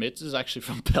the mates, is actually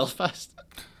from Belfast.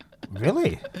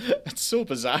 Really? It's so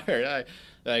bizarre. One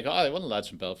of the lads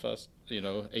from Belfast. You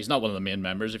know, he's not one of the main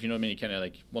members, if you know what I mean. He kind of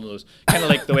like one of those, kind of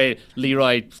like the way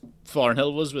Leroy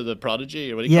Thornhill was with the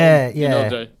Prodigy, or what do you call him? You know,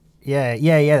 the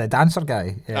dancer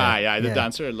guy. The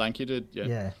dancer, lanky dude.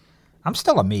 Yeah. I'm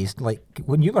still amazed. Like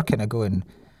when you were kind of going,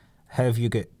 how have you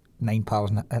got 9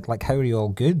 pals? Like, how are you all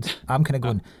good? I'm kind of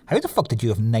going, how the fuck did you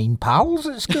have 9 pals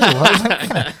at school?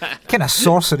 What kind of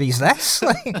sorcery is this?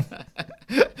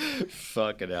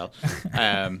 Fucking hell.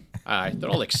 They're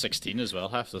all like 16 as well.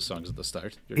 Half the songs at the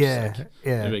start. You're sick.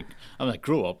 Yeah. I'm like,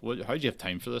 grow up. How do you have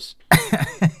time for this?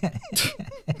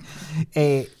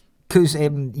 Because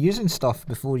using stuff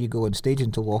before you go on stage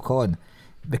and to walk on,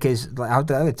 because like, I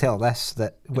would tell this,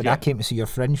 that when I came to see your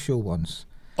Fringe show once.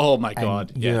 Oh my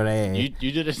God! Yeah,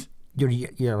 you did it.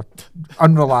 Your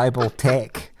unreliable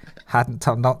tech hadn't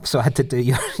turned up, so I had to do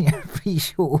your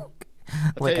pre-show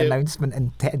announcement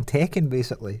in Tekken,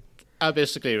 basically. I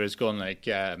basically was going like,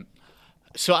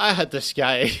 so I had this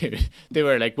guy. They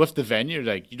were like with the venue,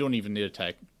 like, you don't even need a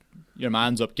tech. Your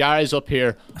man's up. Gary's up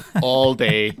here all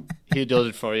day. He does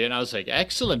it for you. And I was like,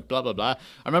 excellent, blah, blah, blah.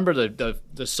 I remember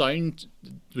the sound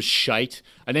was shite.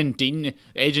 And then Dean,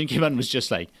 agent, came in and was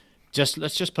just like,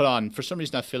 let's just put on. For some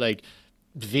reason, I feel like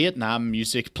Vietnam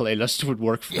music playlist would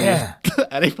work for me.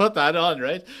 And he put that on,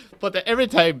 right? But every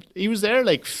time, he was there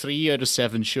like 3 out of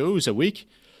 7 shows a week.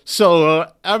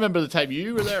 So I remember the time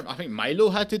you were there. I think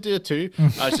Milo had to do it too.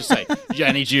 I was just like, yeah,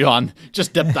 I need you on.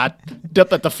 Just dip that.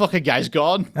 The fucking guy's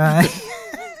gone.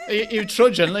 He would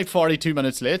trudge in like 42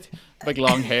 minutes late, big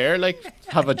long hair, like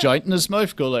have a joint in his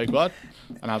mouth, go like, what?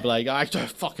 And I'd be like, I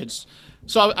fucking.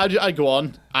 So I'd go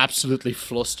on, absolutely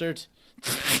flustered,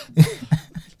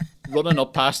 running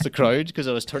up past the crowd because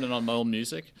I was turning on my own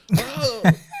music.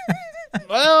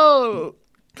 Well.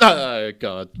 Oh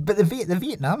God! But the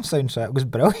Vietnam soundtrack was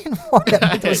brilliant.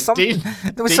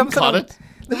 There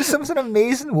was something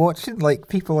amazing watching like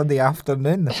people in the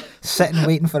afternoon sitting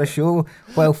waiting for a show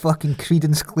while fucking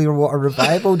Creedence Clearwater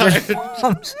Revival just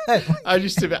comes out. I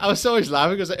was always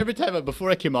laughing because every time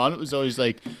before I came on, it was always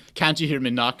like, "Can't you hear me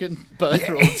knocking?" By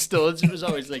the Rolling Stones. It was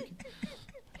always like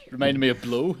reminding me of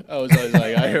Blow. I was always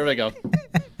like, "Here we go."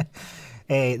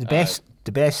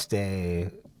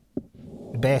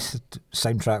 The best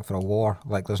soundtrack for a war.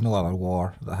 Like, there's no other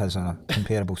war that has a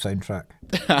comparable soundtrack.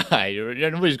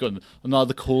 Nobody's going, no,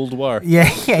 the Cold War. Yeah,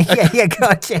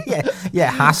 gotcha.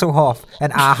 Yeah, Hasselhoff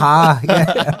and Aha.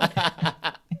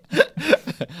 Yeah.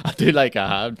 I do like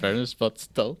Aha, in fairness, but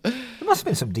still. There must have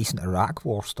been some decent Iraq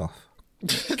war stuff.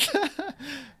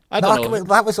 I don't know.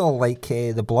 That was all like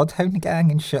the Bloodhound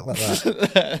Gang and shit like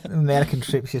that. American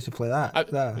troops used to play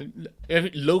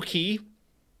that. Low Key.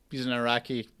 He's an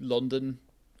Iraqi London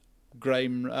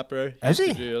grime rapper. Is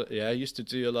he? He used to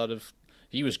do a lot of.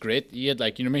 He was great. He had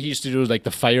like, he used to do like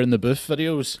the Fire in the Booth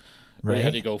videos. Where he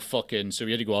had to go so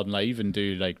he had to go on live and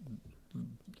do like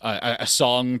a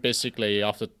song basically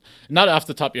not off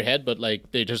the top of your head, but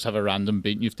like they just have a random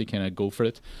beat and you have to kind of go for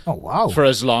it. Oh wow! For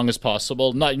as long as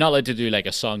possible. Not allowed to do like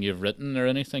a song you've written or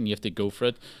anything. You have to go for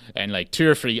it. And like 2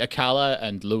 or 3, Akala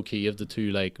and Low Key of the two,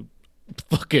 like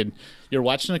fucking. You're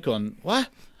watching it going, what?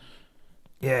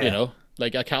 Yeah. You know,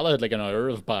 like Akala had like an hour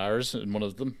of bars in one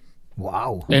of them.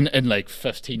 Wow. In like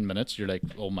 15 minutes, you're like,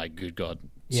 oh my good God.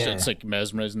 Yeah. It's like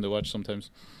mesmerizing to watch sometimes.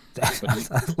 I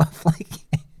love like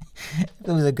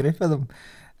there was a group of them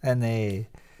and they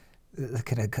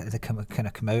kind of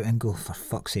come out and go, for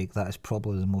fuck's sake, that is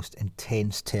probably the most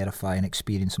intense, terrifying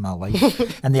experience of my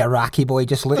life. And the Iraqi boy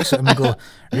just looks at him and go,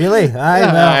 really?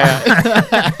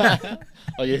 Aye, well.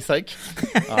 Oh, you think?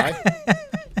 Aye.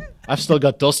 I've still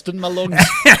got dust in my lungs.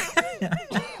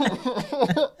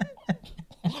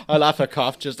 I laugh at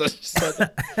cough just as you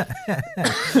said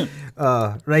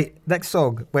it. Right, next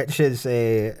song, which is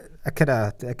a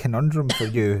conundrum for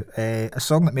you. A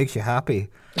song that makes you happy.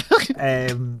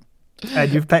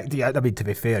 And you've picked, I mean, to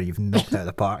be fair, you've knocked it out of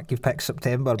the park. You've picked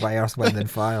September by Earth, Wind and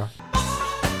Fire.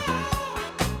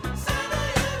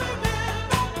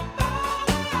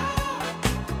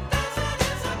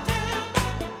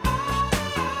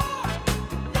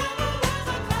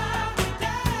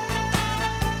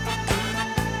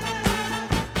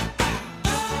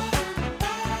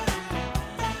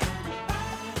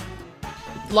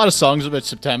 A lot of songs about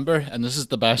September, and this is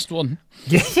the best one.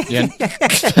 Yeah.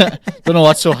 Don't know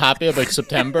what's so happy about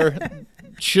September.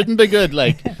 Shouldn't be good.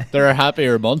 Like, there are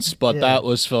happier months, but that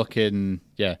was fucking,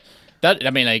 yeah. That,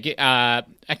 I mean, like,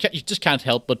 you just can't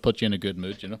help but put you in a good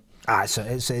mood, you know?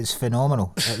 It's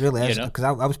phenomenal. It really is. You know? Because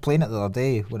I was playing it the other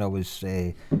day when I was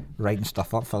writing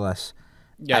stuff up for this.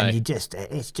 Yeah. And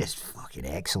it's just fucking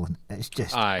excellent. It's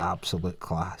just absolute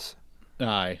class.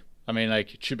 Aye. I mean,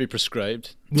 like, it should be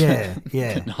prescribed. Yeah.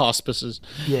 In hospices.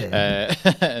 Yeah.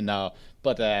 No.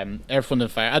 But Earth, Wind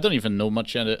and Fire, I don't even know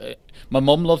much in it. My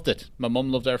mum loved it. My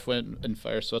mum loved Earth, Wind and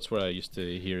Fire, so that's where I used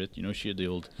to hear it. You know, she had the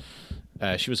old...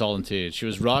 she was all into... She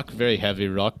was rock, very heavy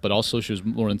rock, but also she was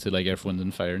more into, like, Earth, Wind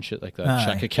and Fire and shit like that. Aye.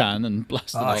 Shaka Khan and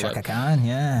Blast and all Shaka that. Khan,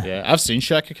 yeah. Yeah, I've seen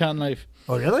Shaka Khan live.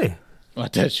 Oh, really? I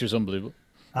did. She was unbelievable.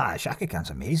 Shaka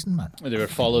Khan's amazing, man. They were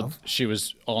followed... She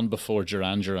was on before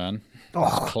Duran Duran.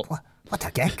 Oh, what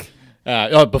a gig.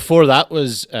 Before that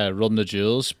was Run the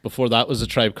Jewels. Before that was A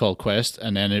Tribe Called Quest,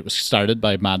 and then it was started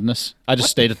by Madness. I just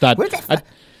stayed at that.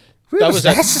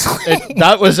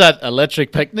 That was at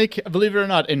Electric Picnic, believe it or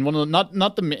not. In one of the,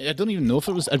 not the I don't even know if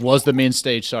it was the main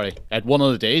stage. Sorry, at one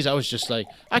of the days I was just like,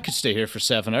 I could stay here for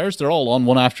 7 hours. They're all on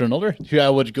one after another. Who I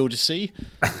would go to see.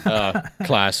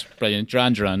 Class, brilliant.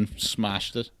 Duran Duran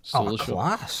smashed it. Stole the show.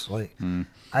 Class! Like.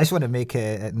 I just want to make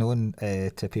it known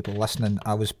to people listening,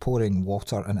 I was pouring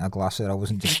water into a glass there. I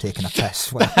wasn't just taking a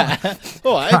piss.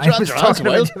 Duran Duran's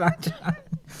wild.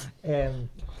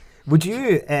 Would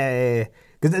you...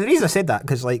 Because the reason I said that,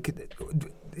 because, like,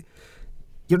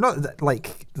 you're not,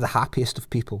 like, the happiest of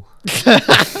people.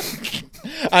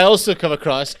 I also come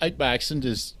across, my accent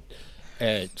is...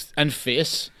 and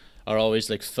face are always,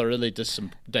 like, thoroughly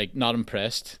not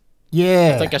impressed.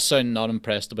 Yeah. I think I sound not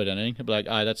impressed about anything. I'd be like,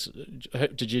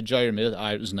 did you enjoy your meal?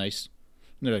 It was nice.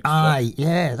 Like,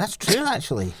 yeah, that's true,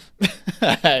 actually.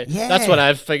 Yeah. That's what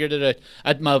I've figured it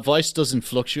out. My voice doesn't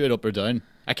fluctuate up or down.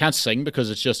 I can't sing because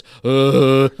it's just,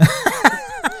 it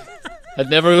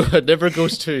never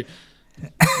goes to,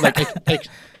 like,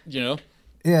 you know?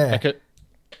 Yeah.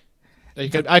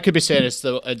 I could be saying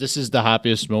this is the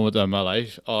happiest moment of my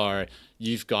life, or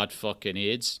you've got fucking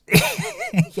AIDS.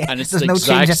 Yeah, and it's there's the no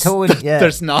change of tone. Yeah.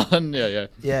 There's none.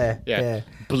 Yeah.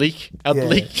 Bleak.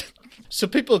 Bleak. So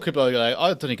people could be like,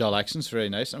 oh, Donegal accent's very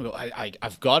nice. I'm going,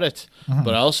 I've got it,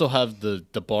 but I also have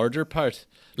the border part.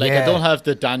 Like, I don't have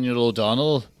the Daniel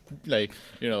O'Donnell, like,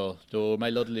 you know, oh, my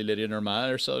lovely lady and her man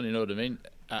or something, you know what I mean?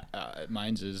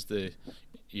 Mine's is the,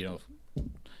 you know,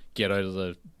 get out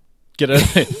of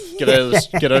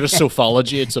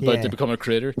sophology. It's about to become a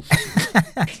crater.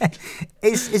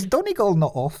 Is Donegal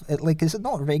not off? Is it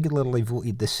not regularly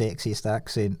voted the sexiest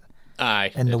accent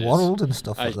in the world and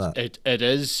stuff like that? It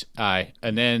is. Aye,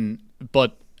 and then,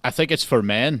 but I think it's for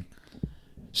men.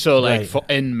 So like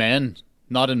in men,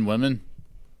 not in women.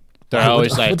 They're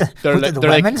always like they're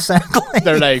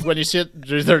like when you see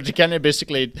it, they're kind of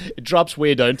basically it drops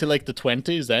way down to like the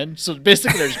 20s. Then so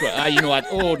basically they're just going, you know what?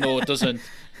 Oh no, it doesn't.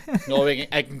 No, I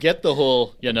can get the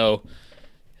whole, you know.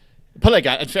 But like,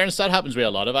 in fairness, that happens with a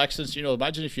lot of accents. You know,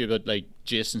 imagine if you had like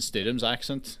Jason Statham's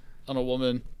accent on a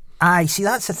woman. Aye, see,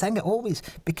 that's the thing. It always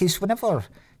because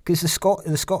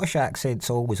the Scottish accent's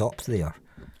always up there.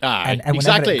 Aye, and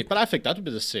exactly. But I think that would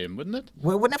be the same, wouldn't it?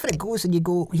 Well, whenever it goes and you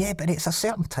go, yeah, but it's a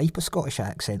certain type of Scottish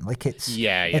accent. Like it's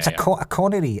a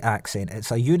Connery accent.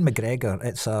 It's a Ewan McGregor.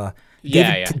 It's a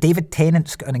David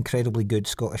Tennant's got an incredibly good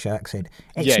Scottish accent.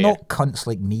 It's not cunts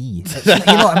like me. It's, you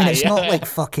know what I mean? It's not like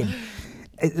fucking.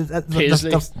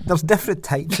 There's different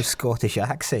types of Scottish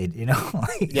accent, you know.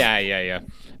 Yeah.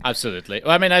 Absolutely.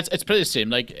 Well, I mean, it's pretty the same.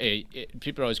 Like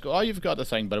people always go, "Oh, you've got the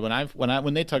thing," but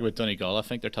when they talk about Donegal, I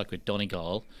think they're talking about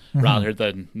Donegal rather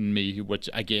than me. Which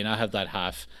again, I have that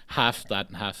half that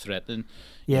and half threatening.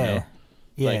 Yeah,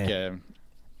 you know? yeah.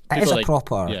 It is a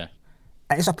proper. Yeah.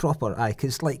 It is a proper.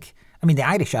 Because like, I mean, the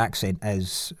Irish accent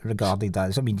is regarded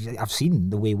as. I mean, I've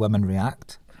seen the way women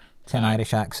react to an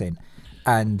Irish accent,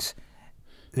 and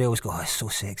they always go, oh, it's so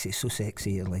sexy.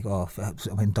 They're like, oh,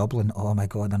 I'm in Dublin. Oh, my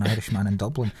God, an Irishman in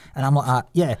Dublin. And I'm like,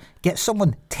 yeah, get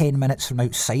someone 10 minutes from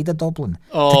outside of Dublin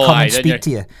to come and speak to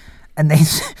you. And then,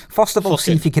 first of all,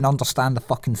 see if you can understand the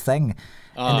fucking thing.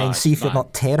 And then see if you're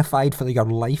not terrified for your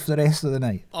life the rest of the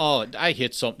night. Oh, I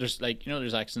hate some. There's like, you know,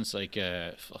 there's accents like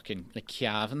fucking like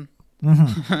Cavan.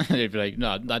 They'd be like,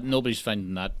 no, that nobody's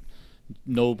finding that.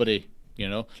 Nobody,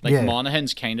 like Yeah.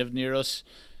 Monaghan's kind of near us,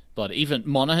 but even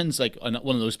Monaghan's like one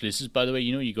of those places. By the way,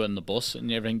 you go in the bus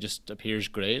and everything just appears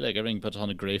grey. Like everything puts on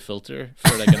a grey filter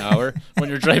for like an hour. When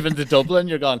you're driving to Dublin,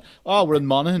 you're going, oh, we're in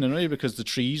Monaghan anyway because the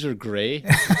trees are grey,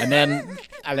 and then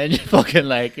you fucking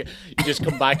like you just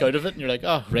come back out of it and you're like,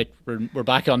 oh right, we're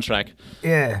back on track.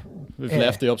 Yeah. We've Yeah.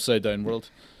 left the upside down world.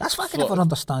 That's what I can never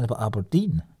understand about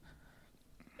Aberdeen.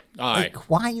 Aye, Like,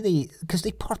 why because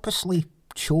they purposely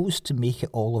chose to make it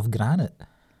all of granite.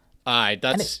 aye, And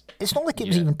that's it's not like it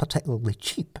was yeah. even particularly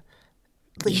cheap.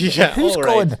 Like, Yeah, who's all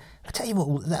going? right. I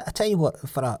tell you what.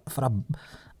 For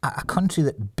a country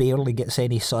that barely gets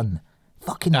any sun,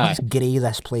 fucking Aye. let's grey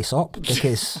this place up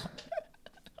because.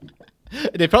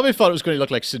 They probably thought it was going to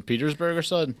look like St. Petersburg or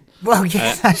something. Well,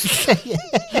 yeah,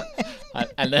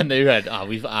 And then they went,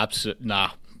 we've absolute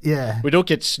yeah. we don't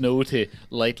get snow to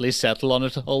lightly settle on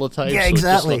it all the time. Yeah, so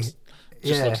exactly. It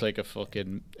just Yeah. looks like a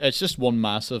fucking. It's just one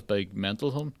massive big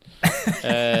mental home.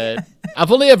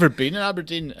 I've only ever been in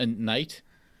Aberdeen at night.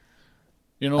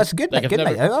 That's a good. like, Good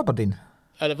night out, Aberdeen.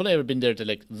 I've only ever been there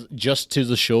to just to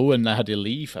the show, and I had to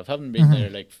leave. I haven't been there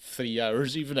like 3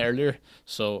 hours even earlier.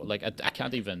 So like I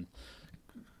can't even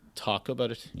talk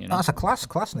about it. No, that's a class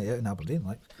night out in Aberdeen.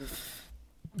 Like,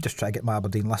 just try to get my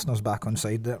Aberdeen listeners back on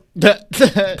side there.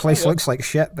 Place looks like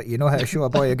shit, but you know how to show a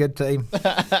boy a good time.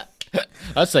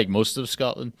 That's like most of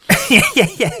Scotland. yeah,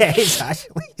 it's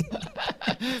actually.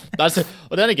 That's it.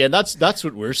 Well, then again, that's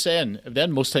what we're saying.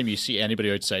 Then most time you see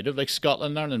anybody outside of like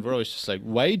Scotland, and Ireland, we're always just like,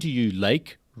 why do you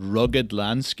like rugged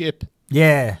landscape?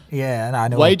 Yeah, and I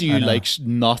know. Why do I you know. like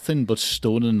nothing but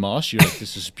stone and moss? You're like,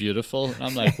 this is beautiful. And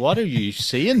I'm like, what are you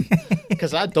seeing?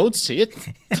 Because I don't see it.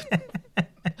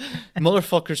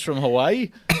 Motherfuckers from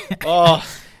Hawaii. Oh,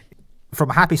 From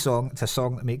a happy song to a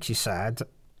song that makes you sad,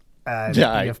 and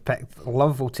Yeah, you've picked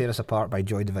 "Love Will Tear Us Apart" by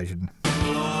Joy Division.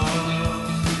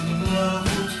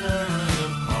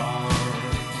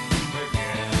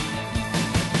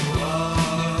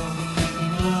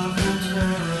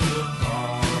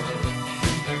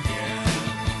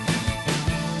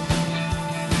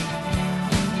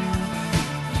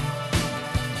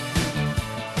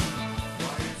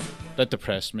 that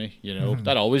depressed me.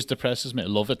 That always depresses me. I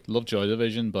love it. Love Joy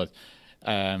Division, but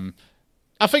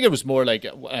I think it was more like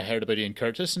I heard about Ian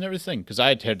Curtis and everything because I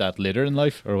had heard that later in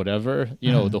life or whatever.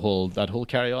 That whole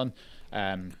carry on.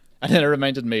 And then it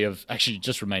reminded me of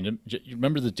you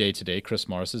remember the Day Today, Chris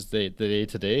Morris's the Day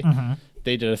Today.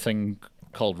 They did a thing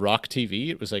called Rock TV.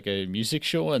 It was like a music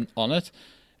show on it.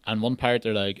 And one part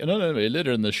they're like, and anyway,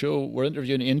 later in the show, we're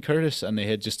interviewing Ian Curtis, and they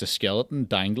had just a skeleton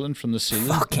dangling from the ceiling.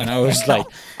 Fucking and I was hell.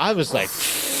 like,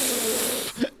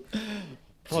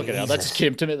 fucking hell, that just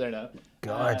came to me there now.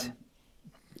 God.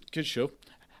 Good show.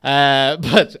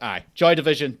 But Joy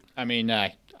Division. I mean,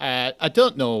 I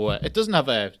don't know. It doesn't have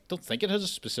don't think it has a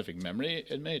specific memory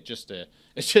in me.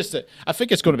 It's just I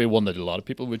think it's going to be one that a lot of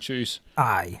people would choose.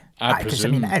 Aye, I because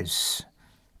presume it is.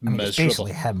 I mean, it's miserable.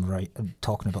 basically him, right,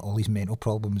 talking about all these mental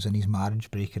problems and his marriage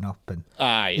breaking up, and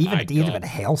Aye, even aye, he even God. had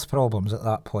health problems at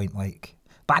that point. Like,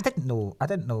 but I didn't know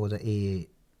that he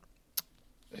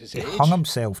His he age? hung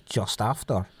himself just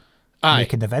after Aye.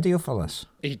 making the video for this.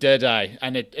 He did,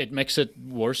 and it makes it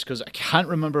worse because I can't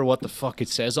remember what the fuck it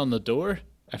says on the door.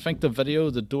 I think the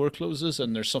door closes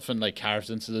and there's something like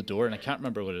carved into the door, and I can't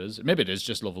remember what it is. Maybe it is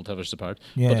just Love Will Tear Us Apart.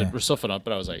 But Yeah. it was something up,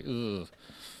 but I was like, ugh.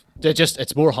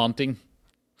 It's more haunting.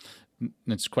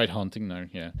 It's quite haunting now,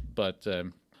 yeah. But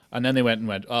and then they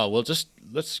went, oh, well, just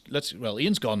let's. Well,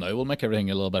 Ian's gone now. We'll make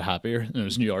everything a little bit happier. And it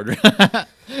was New Order.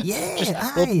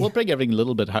 Yeah, We'll bring everything a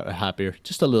little bit happier,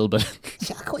 just a little bit.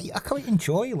 See, I quite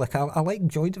enjoy. Like, I like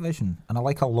Joy Division, and I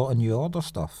like a lot of New Order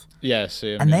stuff. Yeah,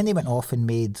 same. And yeah. then they went off and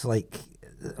made, like,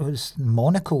 it was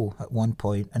Monaco at one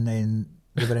point, and then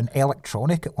they were in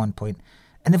Electronic at one point,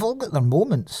 and they've all got their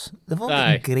moments. They've all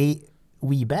Aye. got great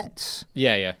wee bits.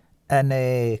 Yeah. And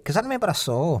because I remember I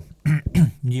saw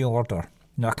New Order.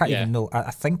 No, I can't Yeah. even know.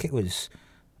 I think it was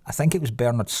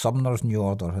Bernard Sumner's New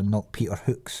Order and not Peter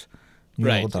Hook's New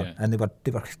Right, Order. yeah. And they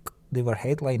were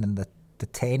headlining the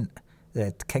tent,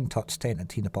 the King Tut's tent at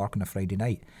Tina Park on a Friday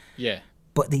night. Yeah.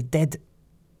 But they did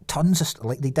tons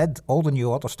of they did all the New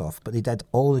Order stuff, but they did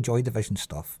all the Joy Division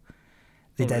stuff.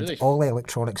 They Oh, did really? all the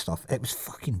electronic stuff. It was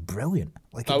fucking brilliant.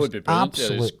 Like, That it was would be brilliant. Yeah,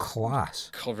 absolute it's- class.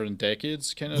 Covering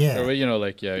decades, kind of. Yeah. Or,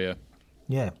 yeah.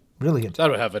 Yeah, really good. That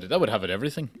would have it. That would have it.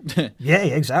 Everything. Yeah,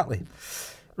 exactly.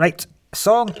 Right, a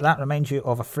song that reminds you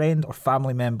of a friend or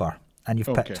family member, and you've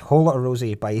picked Okay. Whole Lotta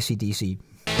Rosie by AC/DC.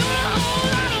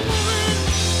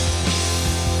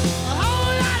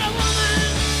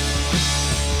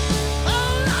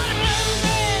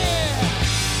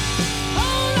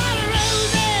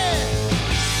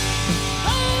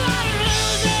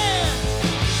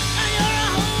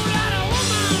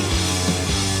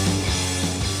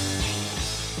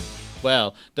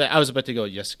 Well, I was about to go,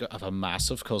 yes, I have a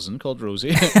massive cousin called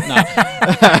Rosie.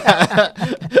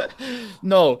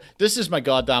 No, this is my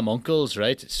goddamn uncles,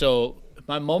 right? So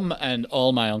my mum and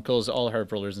all my uncles, all her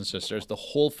brothers and sisters, the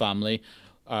whole family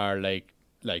are like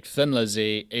Thin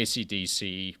Lizzy,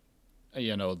 AC/DC.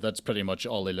 You know, that's pretty much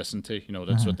all they listen to. You know,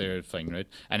 that's what their thing, right?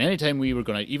 And anytime we were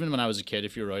going to, even when I was a kid,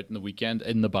 if you were out in the weekend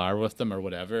in the bar with them or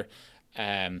whatever,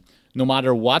 no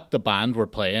matter what the band were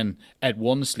playing, at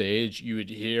one stage you would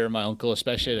hear my uncle,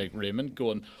 especially like Raymond,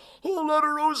 going, "Whole lot of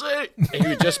Rosie!" And he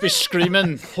would just be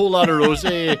screaming, "Whole lot of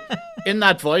Rosie!" in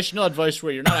that voice. You know, that voice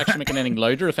where you're not actually making anything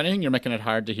louder. If anything, you're making it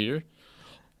hard to hear.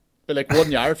 But like 1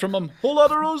 yard from him, "Whole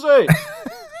lot of Rosie!"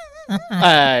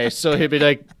 So he'd be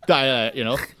like, you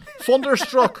know,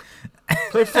 "Thunderstruck,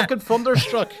 play fucking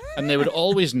Thunderstruck," and they would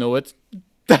always know it.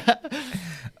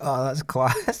 Oh, that's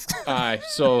class.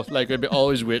 So like I'd be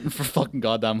always waiting for fucking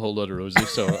goddamn Whole Lot of Rosie.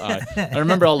 So I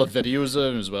remember all the videos of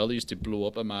them as well. They used to blow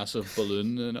up a massive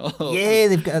balloon and all. Yeah,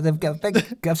 they've got a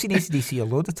big. I've seen AC/DC a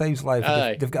load of times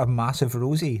live. They've got a massive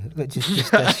Rosie, which is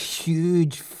just this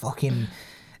huge fucking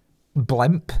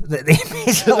blimp that they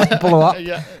basically blow up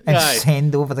and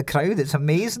send over the crowd. It's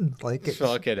amazing. Like it's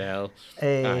fucking hell.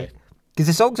 Because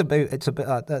the song's about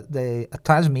a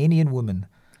Tasmanian woman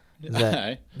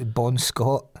that Bon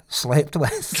Scott slept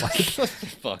with,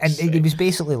 and he was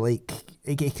basically like,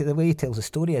 the way he tells the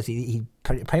story is he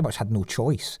pretty much had no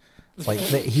choice. Like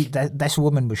this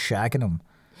woman was shagging him,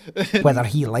 whether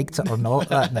he liked it or not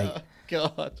that night.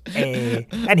 God.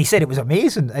 And he said it was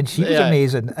amazing, and she was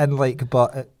amazing, and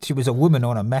but she was a woman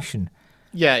on a mission.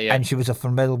 Yeah. And she was a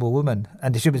formidable woman,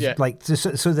 and she was like,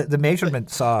 so that the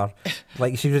measurements are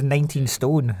like she was 19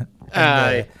 stone,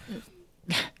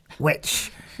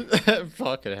 which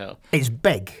fucking hell, it's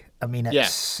big. I mean,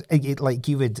 it's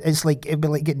like it'd be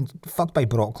like getting fucked by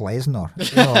Brock Lesnar,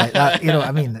 you know, like that. You know what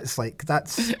I mean? It's like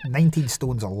that's 19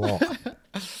 stone's a lot.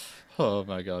 Oh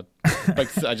my god!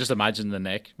 Like I just imagine the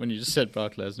neck when you just said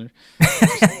Brock Lesnar.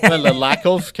 Well, the lack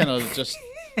of kind of just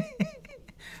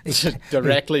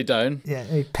directly down. Yeah,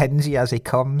 he pins you as he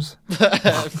comes.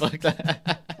 Fuck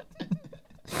that.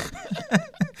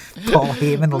 Paul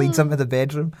Heyman leads him to the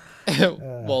bedroom.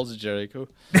 Walls of Jericho.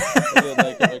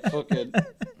 like fucking.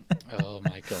 Oh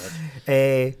my god.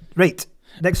 Right,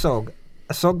 next song.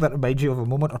 A song that reminds you of a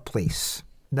moment or place.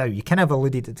 Now, you kind of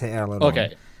alluded to it earlier on,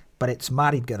 but it's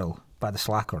Married Girl by the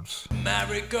Slackers.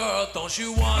 Married girl, don't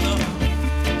you wanna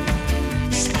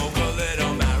smoke a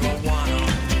little marijuana?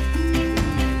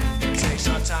 Take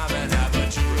some time and have a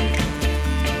drink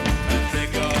and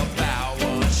think about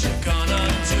what you're gonna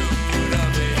do to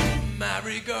me.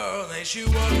 Married girl, ain't you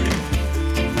worried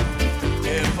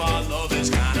if our love is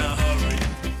kinda hurried?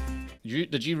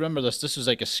 Did you remember this? This was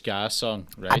like a ska song,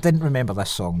 right? I didn't remember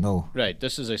this song, no. Right,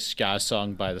 this is a ska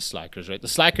song by the Slackers, right? The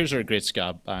Slackers are a great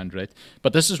ska band, right?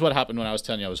 But this is what happened when I was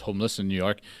telling you I was homeless in New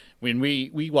York. When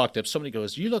we walked up, somebody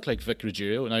goes, "You look like Vic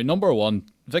Ruggiero." Now, number one,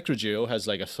 Vic Ruggiero has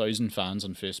like 1,000 fans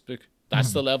on Facebook.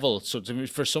 That's the level. So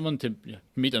for someone to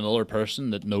meet another person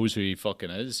that knows who he fucking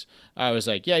is, I was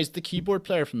like, yeah, he's the keyboard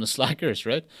player from the Slackers,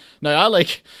 right? Now I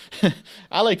like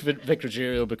Vic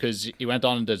Ruggiero because he went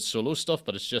on and did solo stuff,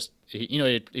 but it's just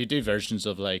he'd do versions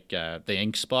of like the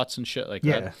Ink Spots and shit like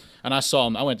that. And I saw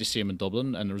him. I went to see him in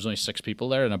Dublin, and there was only 6 people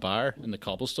there in a bar in the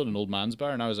Cobblestone, an old man's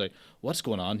bar, and I was like, what's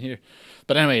going on here?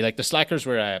 But anyway, like the Slackers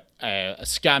were a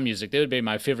ska music. They would be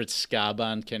my favorite ska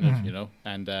band, kind of, you know,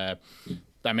 and.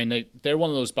 I mean, they're one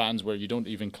of those bands where you don't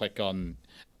even click on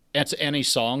it's any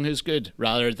song is good,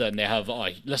 rather than they have,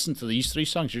 listen to these 3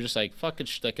 songs. You're just like, fucking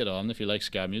stick it on if you like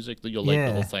ska music. You'll like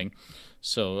the whole thing.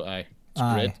 So, it's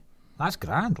great. That's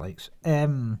grand, like.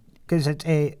 Because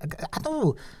I don't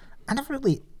know,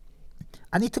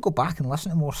 I need to go back and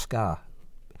listen to more ska.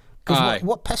 Because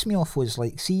what pissed me off was,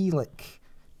 like,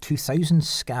 2000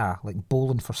 ska, like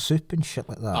Bowling for Soup and shit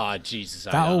like that. Oh, Jesus.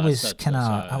 That always kind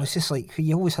of, I was just like,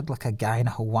 you always had like a guy in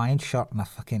a Hawaiian shirt and a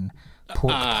fucking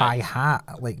pork pie hat,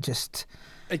 like just...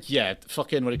 Yeah,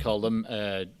 fucking, what do you call them?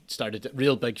 Started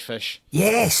Real Big Fish.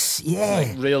 Yes, yeah.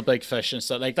 Like Real Big Fish and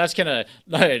stuff. Like, that's kind of,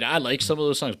 I like some of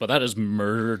those songs, but that is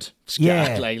murdered ska.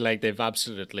 Yeah. Like they've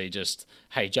absolutely just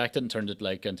hijacked it and turned it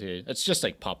like into, it's just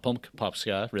like pop punk, pop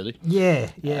ska, really.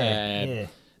 Yeah.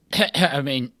 I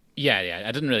mean... Yeah,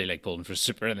 I didn't really like Bowling for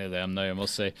Soup or any of them now, I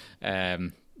must say.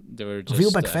 They were just... Real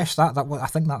Big Fish, I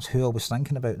think that's who I was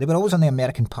thinking about. They were always on the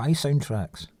American Pie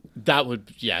soundtracks. That's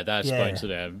bound to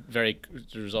them. There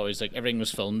was always like, everything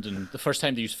was filmed, and the first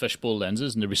time they used fishbowl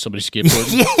lenses and there was somebody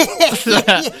skateboarding.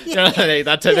 You know, like,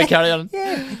 that type of carry on.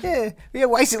 Yeah,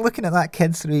 why is he looking at that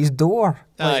kid through his door?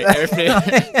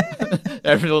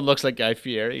 Everyone looks like Guy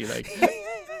Fieri, like...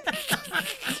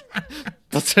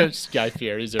 But there's Guy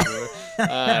Fieri's everywhere.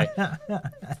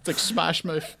 It's like Smash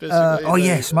Mouth, basically. Oh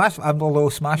yeah, Smash. Although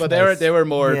Smash. But Mouth, they were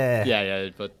more. Yeah. Yeah.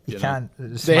 But You know, can't.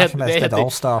 they Smash had- Mouth they did had the- All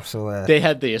Star, so they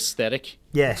had the aesthetic.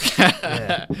 yes.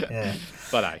 Yeah.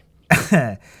 But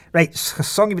I. Right,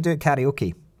 song you would do at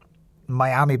karaoke.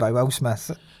 Miami by Will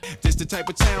Smith. This the type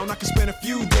of town I can spend a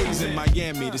few days in.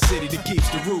 Miami, the city that keeps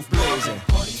the roof blazing.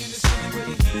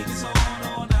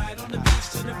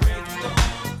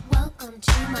 Welcome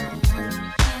to Miami.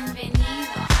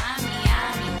 Bienvenido a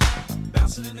Miami.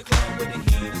 Bouncing in the club with the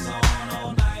heat is on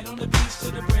all night on the beach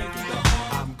till the break of dawn.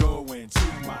 I'm going to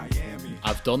Miami.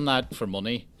 I've done that for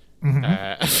money.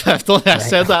 I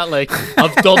said that like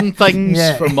I've done things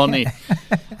Yeah. for money.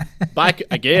 Back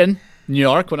again, New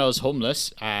York, when I was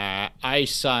homeless, I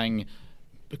sang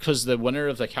because the winner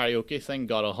of the karaoke thing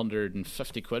got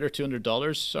 150 quid or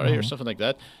 $200, sorry, or something like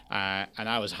that. And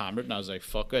I was hammered, and I was like,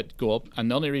 "Fuck it, go up."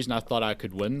 And the only reason I thought I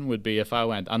could win would be if I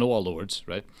went. I know all the words,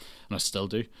 right? And I still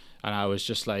do. And I was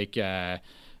just like.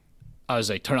 I was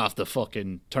like, turn off the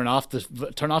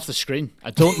screen.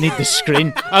 I don't need the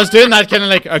screen. I was doing that kind of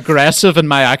like aggressive in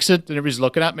my accent, and everybody's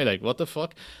looking at me like, what the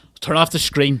fuck? Turn off the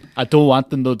screen. I don't want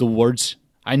them to know the words.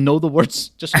 I know the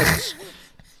words. Just once.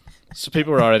 So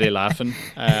people were already laughing,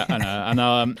 and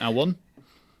I won.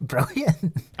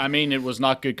 Brilliant. I mean, it was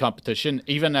not good competition.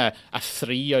 Even a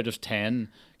 3 out of 10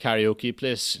 karaoke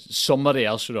place, somebody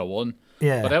else would have won.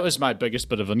 Yeah. But that was my biggest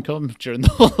bit of income during the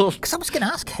whole. Because I was going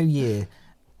to ask how you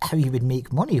would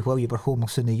make money while you were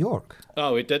homeless in New York.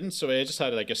 Oh, we didn't. So we just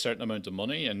had like a certain amount of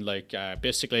money, and like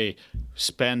basically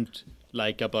spent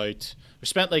like we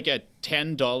spent like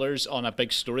 $10 on a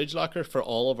big storage locker for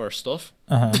all of our stuff.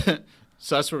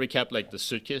 So that's where we kept like the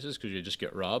suitcases because you just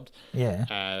get robbed.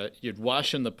 Yeah. You'd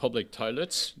wash in the public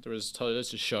toilets. There was toilets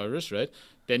and showers, right?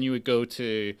 Then you would go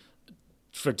to.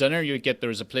 For dinner, you would get, there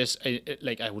was a place,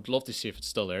 like, I would love to see if it's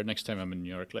still there next time I'm in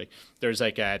New York. Like, there's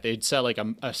like, they'd sell like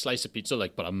a slice of pizza,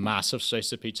 like, but a massive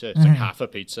slice of pizza. It's like half a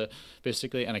pizza,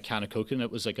 basically, and a can of Coke, and it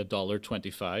was like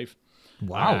 $1.25.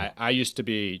 Wow. I used to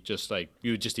be just like,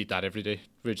 you would just eat that every day.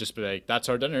 We'd just be like, that's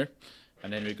our dinner.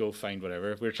 And then we'd go find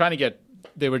whatever. We were trying to get,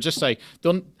 they were just like,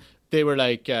 they were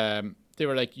like,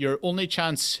 your only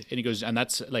chance, and he goes, and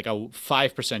that's like a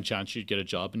 5% chance you'd get a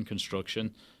job in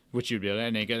construction. Which you'd be able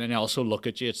to, and they also look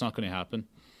at you, it's not going to happen.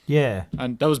 Yeah.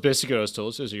 And that was basically what I was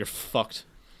told, is you're fucked.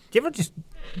 Do you ever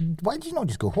why did you not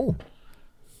just go home?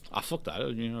 I fucked that,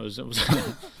 you know. It was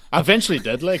I eventually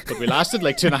did, like, but we lasted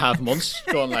like 2.5 months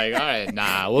going like, all right,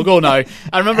 nah, we'll go now.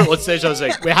 I remember at one stage I was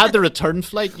like, we had the return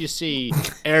flight, you see,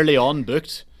 early on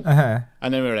booked. And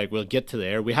then we were like, we'll get to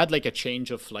there. We had like a change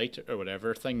of flight or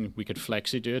whatever thing. We could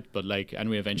flexi do it, but like, and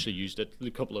we eventually used it. A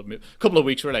couple of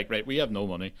weeks, we were like, right, we have no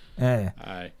money.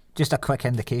 Just a quick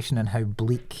indication on how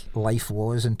bleak life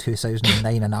was in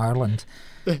 2009 in Ireland.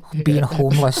 Being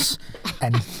homeless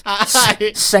and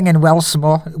singing Will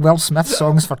Smith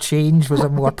songs for change was a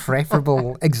more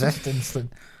preferable existence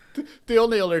than. The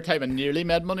only other time I nearly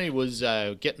made money was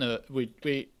getting we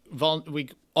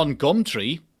on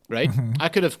Gumtree, right? I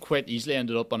could have quite easily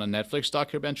ended up on a Netflix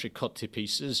documentary, Cut to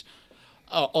Pieces,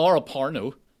 or a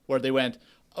porno where they went,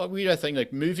 oh, we do a thing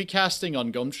like movie casting on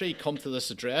Gumtree. Come to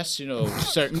this address, you know.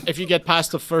 Certain if you get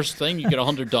past the first thing, you get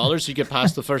 $100. You get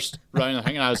past the first round of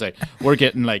thing, and I was like, we're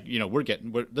getting like, you know,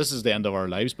 this is the end of our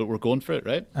lives, but we're going for it,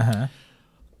 right?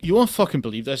 You won't fucking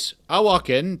believe this. I walk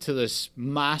into this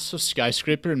massive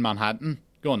skyscraper in Manhattan,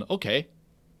 going, okay,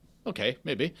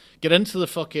 maybe get into the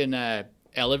fucking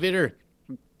elevator,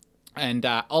 and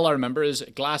all I remember is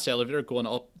a glass elevator going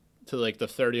up to like the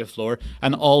 30th floor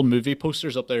and all movie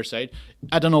posters up their side.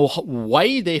 I don't know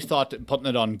why they thought putting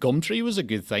it on Gumtree was a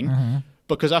good thing,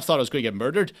 because I thought I was going to get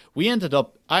murdered. I ended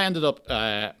up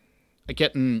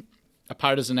getting a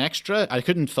part as an extra. I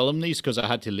couldn't film these because I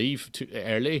had to leave too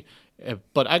early,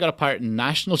 but I got a part in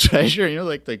National Treasure, you know,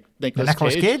 like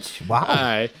Nicolas Cage? Wow.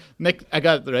 I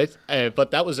got it right,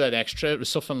 but that was an extra. It was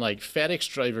something like FedEx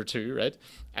driver too, right?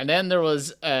 And then there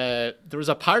was a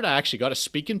part I actually got, a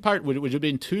speaking part, which would have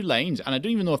been 2 lines, and I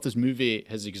don't even know if this movie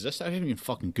has existed. I haven't even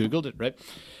fucking Googled it, right?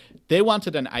 They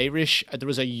wanted there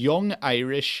was a young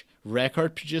Irish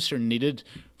record producer needed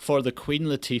for the Queen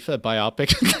Latifah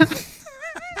biopic.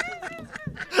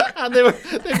 And they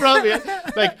brought me in.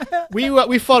 Like,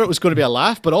 we thought it was going to be a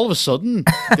laugh, but all of a sudden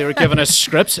they were giving us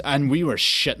scripts and we were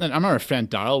shitting it. I remember our friend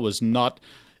Daryl was not,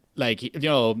 like, you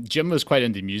know, Jim was quite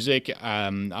into music.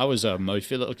 I was a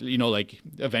mouthfeel, you know, like,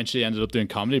 eventually ended up doing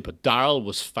comedy, but Daryl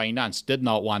was finance, did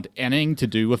not want anything to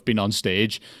do with being on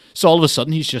stage. So all of a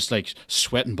sudden he's just like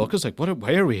sweating buckets, like,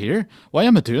 why are we here? Why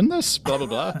am I doing this? Blah, blah,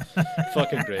 blah.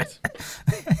 Fucking great.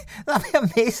 That'd be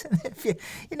amazing if you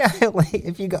know how, like,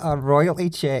 if you got a royalty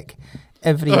check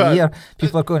every year,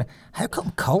 people are going, how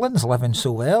come Colin's living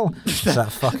so well? It's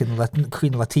that fucking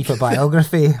Queen Latifah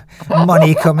biography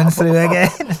money coming through again.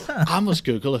 I must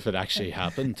Google if it actually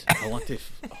happened. I want to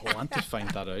find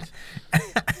that out.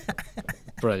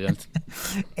 Brilliant.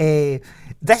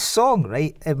 This song,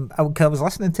 right? I was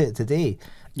listening to it today,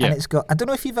 Yeah. and it's got. I don't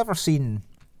know if you've ever seen.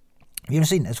 Have you ever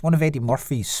seen? It's one of Eddie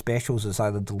Murphy's specials. It's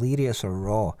either Delirious or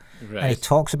Raw, and he Right.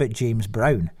 talks about James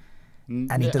Brown.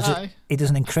 And he does it. Aye. He does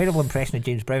an incredible impression of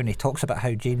James Brown. He talks about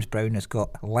how James Brown has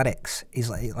got lyrics. He's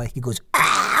like he goes,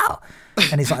 "Ow!"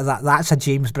 and he's like that. That's a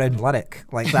James Brown lyric.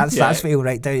 Like that's what he'll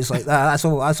write down. He's like that's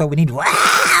all we need.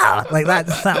 Wow! Like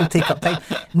that'll take up time.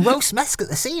 And Will Smith's got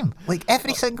the same. Like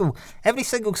every single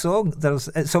song, there's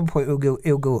at some point he'll go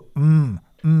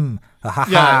ha ha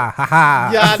Yeah. ha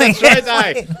ha. Yeah, that's right.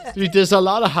 Like- Aye. There's a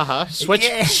lot of haha.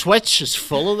 Switch is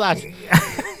full of that.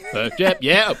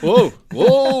 Yeah.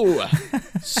 Whoa.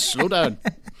 Slow down.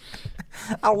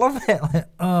 I love it. Like,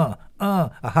 ha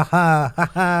ha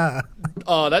ha.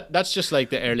 Oh, that's just like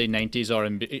the early '90s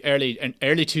R&B, early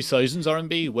 2000s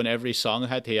R&B. When every song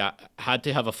had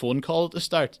to have a phone call at the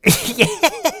start.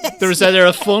 There was either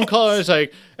a phone call. Or it was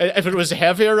like if it was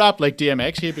heavier rap like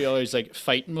DMX, he'd be always like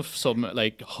fighting with some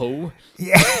like hoe.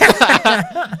 Yeah.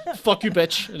 Fuck you,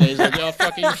 bitch. And he's like, oh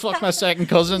fuck you, fuck my second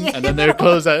cousin. And then they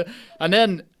close out. And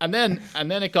then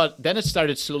it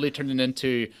started slowly turning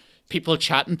into people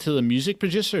chatting to the music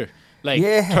producer. Like,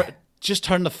 just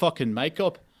turn the fucking mic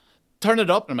up. Turn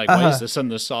it up. And I'm like, why is this in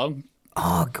the song?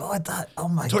 Oh God, oh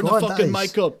my Turn God, the fucking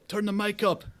mic up. Turn the mic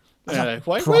up. And I'm like,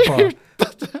 why? Proper,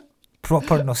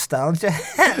 proper nostalgia.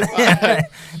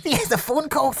 The phone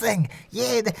call thing.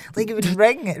 Yeah, like it would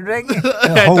ring.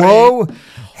 Hello.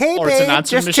 Hey, Or it's an babe,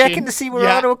 answering just checking machine. to see we're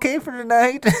Yeah. all okay for the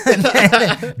night.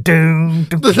 Doom.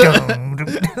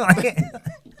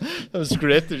 That was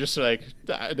great. They're just like,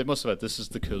 they must have had, this is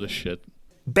the coolest shit.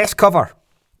 Best cover.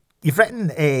 You've written,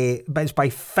 but it's by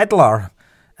Fiddler,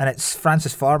 and it's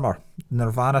Francis Farmer,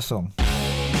 Nirvana song.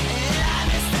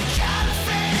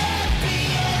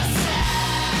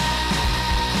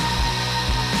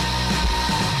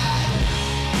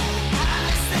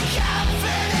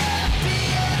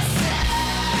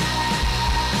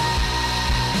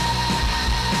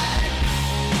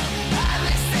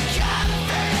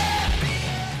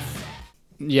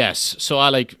 Yes, so I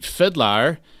like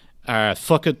Fiddler,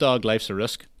 Fuck It Dog, Life's a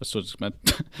Risk. That's what it's meant.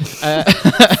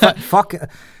 Fuck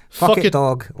it,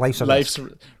 dog. Life's a risk.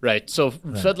 Right. So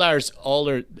Fiddler's all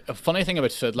their. A funny thing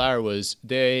about Fiddler was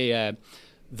their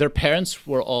parents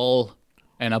were all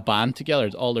in a band together.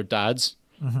 All their dads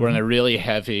were in a really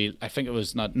heavy. I think it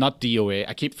was not DOA.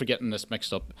 I keep forgetting this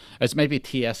mixed up. It's maybe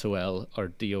TSOL or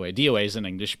DOA. DOA is an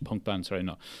English punk band. Sorry,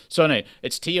 no. So anyway,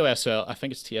 it's TOSL. I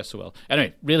think it's TSOL.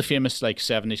 Anyway, really famous like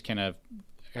 70s kind of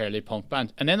early punk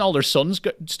band. And then all their sons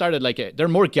started like they're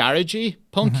more garagey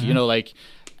punk. You know, like.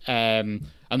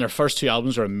 And their first two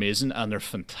albums are amazing and they're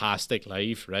fantastic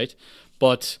live, right?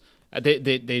 But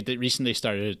they recently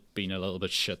started being a little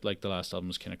bit shit. Like the last album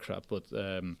was kind of crap,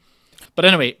 but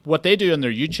anyway, what they do on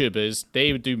their YouTube is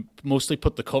they would do mostly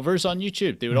put the covers on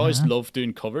YouTube. They would always love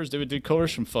doing covers. They would do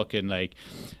covers from fucking like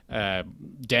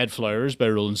Dead Flowers by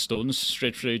Rolling Stones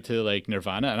straight through to like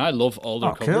Nirvana, and I love all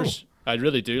their covers. Cool. I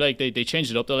really do. Like they changed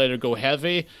it up. They'll either go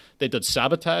heavy. They did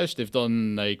Sabotage. They've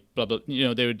done like blah blah. You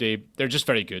know, they're just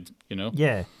very good. You know.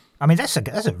 Yeah, I mean that's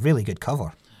a really good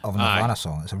cover of a Nirvana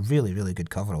song. It's a really really good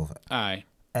cover of it. Aye,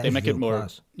 they make it more.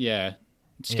 Class. Yeah,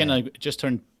 it's kind of just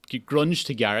turned grunge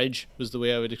to garage was the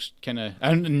way I would kind of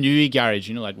and newy garage.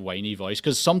 You know, that whiny voice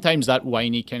because sometimes that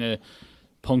whiny kind of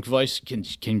punk voice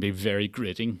can be very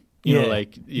grating. You know,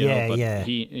 like but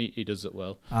he does it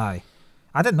well. Aye.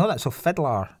 I didn't know that. So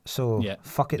Fiddler. So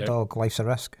Fuck It Dog, Life's a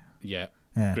Risk. Yeah.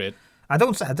 Great.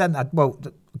 Because I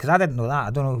didn't know that.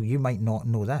 I don't know. You might not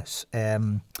know this.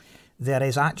 There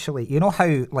is actually, you know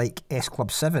how like S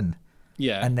Club 7.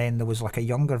 Yeah. And then there was like a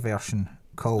younger version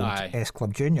called S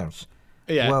Club Juniors.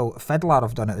 Yeah. Well, Fiddler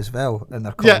have done it as well, and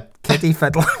they're called Kiddie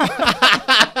Fiddler.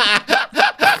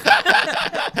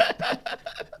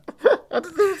 I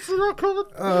didn't see that coming.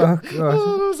 Oh, God.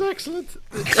 Oh, that was excellent.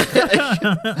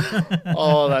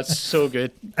 Oh, that's so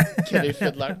good. Kiddie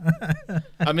Fiddler.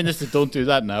 I mean, don't do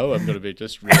that now. I'm going to be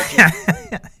just raging.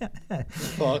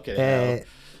 Fucking hell.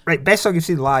 Right, best song you've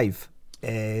seen live.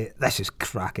 This is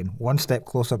cracking. One Step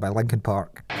Closer by Linkin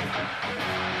Park.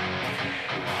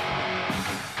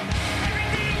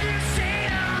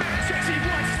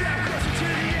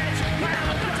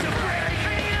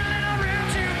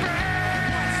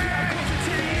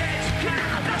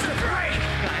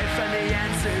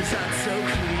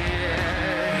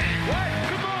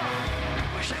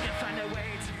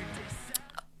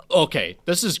 Okay,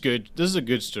 this is good. This is a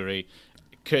good story.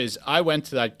 Because I went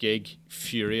to that gig,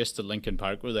 Furious, to Linkin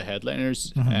Park, were the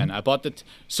headliners, and I bought it.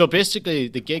 So basically,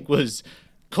 the gig was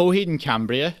Coheed and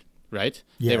Cambria, right?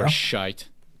 They were Yeah. shite.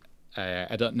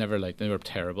 Never liked them. They were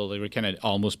terrible. They were kind of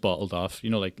almost bottled off,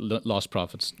 like Lost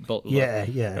Prophets. Yeah,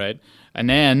 yeah. Right? And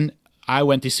then I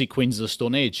went to see Queens of the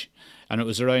Stone Age. And it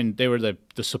was around, they were the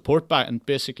support band,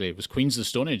 basically. It was Queens of the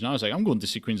Stone Age. And I was like, I'm going to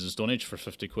see Queens of the Stone Age for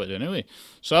 50 quid anyway.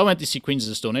 So I went to see Queens of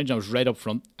the Stone Age. And I was right up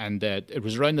front. And it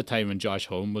was around the time when Josh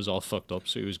Homme was all fucked up,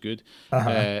 so he was good.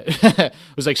 It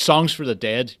was like Songs for the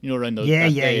Dead, around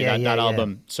that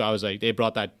album. So I was like, they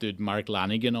brought that dude Mark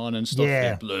Lanigan on and stuff.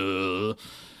 Yeah. Like,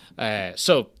 blah.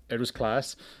 So it was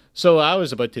class. So I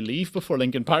was about to leave before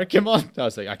Linkin Park came on. I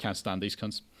was like, I can't stand these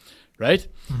cunts. Right?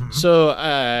 So,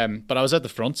 but I was at the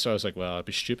front, so I was like, well, I'd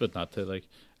be stupid not to,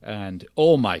 and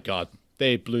oh my God,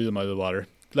 they blew them out of the water.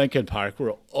 Linkin Park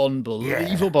were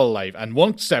unbelievable live, and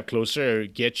One Step Closer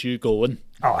gets you going.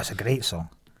 Oh, it's a great song.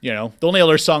 The only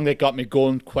other song that got me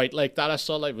going quite like that I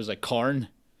saw live was like Korn.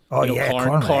 Oh, yeah,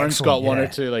 Korn. Korn's Excellent, got one or yeah.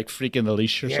 two like Freaking the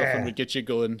Leash or Yeah. something to get you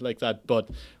going like that. But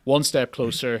One Step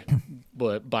Closer,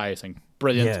 by I think,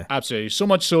 brilliant, Yeah. absolutely. So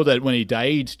much so that when he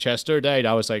died, Chester died,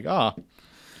 I was like,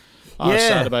 I was Yeah.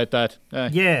 sad about that.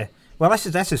 Yeah. Well,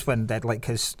 this is when that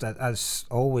because as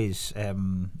always,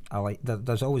 I like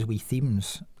there's always wee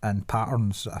themes and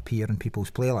patterns that appear in people's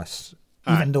playlists,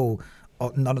 even though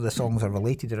none of the songs are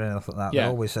related or anything like that. Yeah. There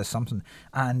always is something.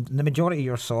 And the majority of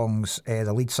your songs,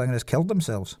 the lead singer has killed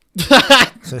themselves.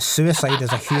 So suicide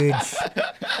is a huge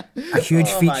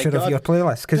Oh my feature of God. your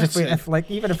playlist. Because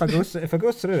if I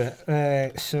go through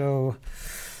it, so.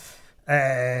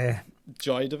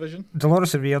 Joy Division.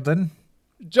 Dolores O'Riordan.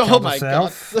 Oh Killed my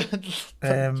herself.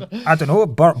 God. I don't know.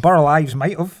 Burr Lives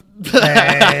might have.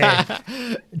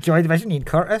 Joy Division, Ian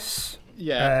Curtis,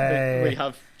 Yeah, we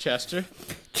have Chester.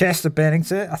 Chester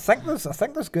Bennington. I think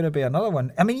there's going to be another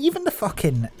one. I mean, even your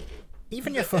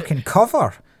fucking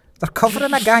cover. They're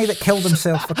covering a guy that killed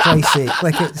himself, for Christ's sake.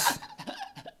 Like it's.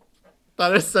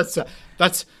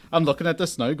 That's. I'm looking at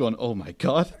this now, going, oh my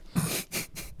God.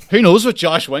 Who knows what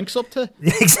Josh Wink's up to?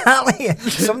 Exactly.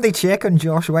 Somebody check on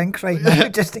Josh Wink right now,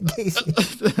 just in case.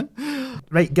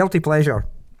 Right, guilty pleasure.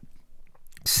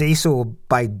 Say So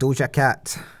by Doja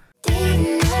Cat.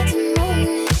 Didn't have to moan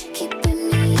it, keeping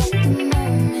me in the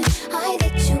moment. I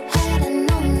that you hadn't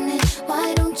known it.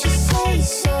 Why don't you say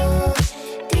so?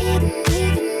 Didn't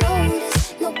even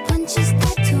notice. No punches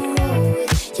that to roll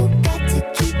with. You got to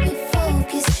keep me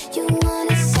focused. You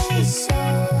wanna say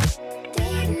so?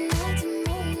 Didn't have to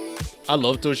moan it. I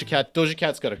love Doja Cat. Doja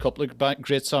Cat's got a couple of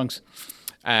great songs.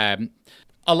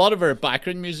 A lot of her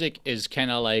background music is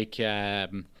kind of like,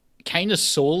 kind of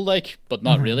soul-like, but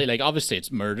not really. Like, obviously,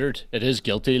 it's murdered. It is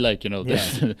guilty. Like,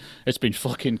 it's been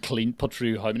fucking put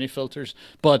through how many filters?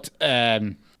 But,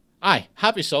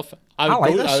 happy stuff. I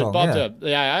like this song,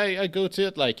 I go to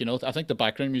it. Like, I think the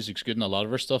background music's good in a lot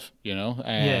of her stuff.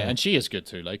 And she is good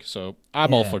too. Like, so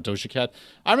I'm all for Doja Cat.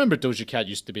 I remember Doja Cat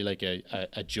used to be like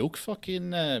a joke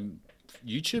fucking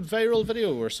YouTube viral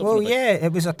video or something. Well, about yeah,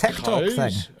 it was a TikTok cows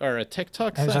thing. or a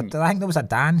TikTok I thing. think there was a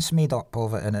dance made up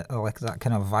of it in it, like that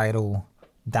kind of viral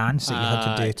dance that you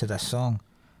had to do to this song.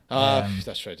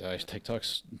 That's right.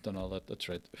 TikTok's done all that. That's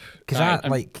right. Because I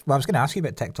was going to ask you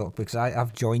about TikTok because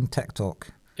I've joined TikTok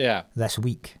Yeah. this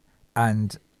week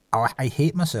and I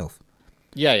hate myself.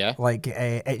 Yeah. Like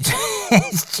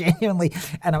it's genuinely,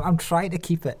 and I'm trying to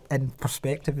keep it in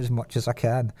perspective as much as I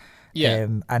can. Yeah.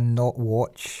 And not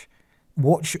watch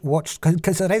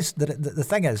because there is the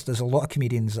thing is there's a lot of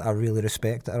comedians that I really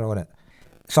respect that are on it.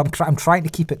 So I'm trying to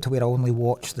keep it to where I only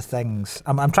watch the things.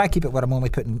 I'm trying to keep it where I'm only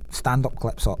putting stand-up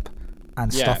clips up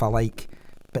and stuff I like.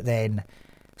 But then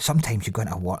sometimes you go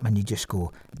into work and you just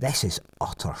go, this is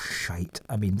utter shite.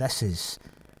 I mean, this is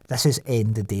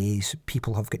end of days.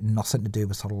 People have got nothing to do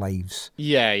with their lives.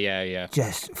 Yeah.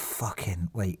 Just fucking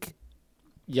like.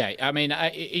 Yeah, I mean,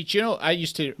 I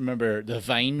used to remember the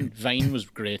Vine. Vine was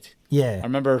great. Yeah. I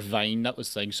remember Vine, that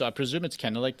was thing. So I presume it's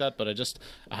kind of like that, but I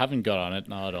haven't got on it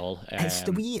now at all. It's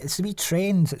the wee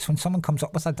trends. It's when someone comes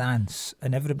up with a dance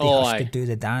and everybody has to do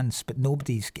the dance, but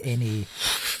nobody's got any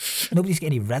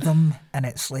rhythm, and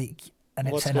it's like, and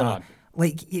it's What's in going a on?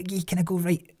 like you kind of go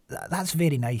right. That's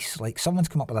very nice. Like someone's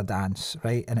come up with a dance,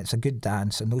 right, and it's a good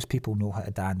dance, and those people know how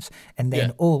to dance, and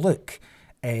then oh look,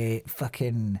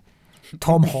 fucking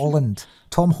Tom Holland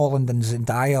and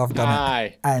Zendaya have done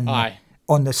it, and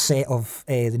on the set of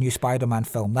the new Spider-Man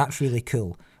film. That's really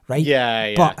cool, right?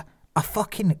 Yeah. But a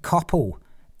fucking couple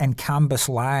and Canvas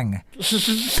Lang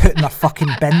putting their fucking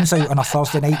bins out on a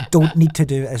Thursday night don't need to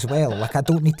do it as well. Like, I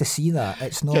don't need to see that.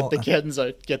 It's not. Get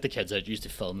the kids out. Used to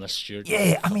film this, Stuart.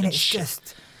 Yeah, I mean, it's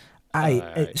just.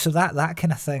 So that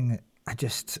kind of thing, I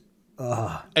just. You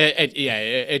know what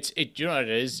it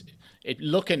is?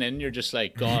 Looking in, you're just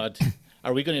like, God,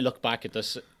 are we going to look back at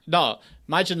this? No,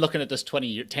 imagine looking at this 10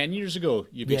 years ago.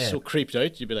 You'd be so creeped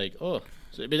out. You'd be like, oh.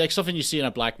 So it'd be like something you see in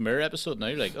a Black Mirror episode now.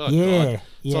 You're like, oh, God.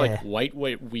 It's like white,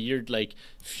 weird, like,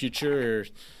 future.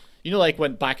 You know, like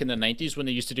when back in the 90s when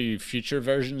they used to do future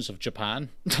versions of Japan?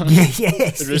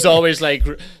 Yes. It was always like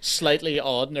slightly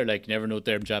odd, and they're like, never know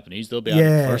they're Japanese. They'll be at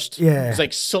it first. Yeah. It's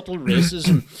like subtle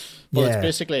racism. But it's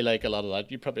basically like a lot of that.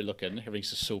 You probably look in, everything's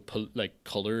just so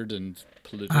coloured and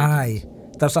polluted. Aye.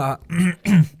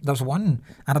 There's one,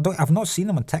 and I've not seen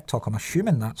them on TikTok. I'm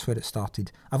assuming that's where it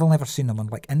started. I've only ever seen them on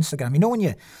like Instagram. You know when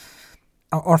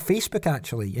or Facebook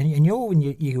actually, and you know when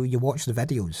you watch the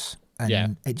videos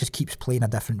and it just keeps playing a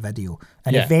different video,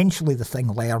 and eventually the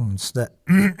thing learns that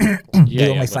the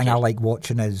only thing I like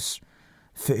watching is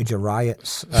footage of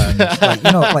riots and like,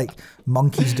 you know, like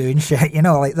monkeys doing shit, you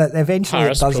know, like that. Eventually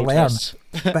Paris it does protests.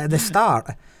 learn, but at the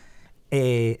start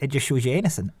it just shows you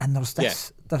anything. And there's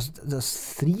this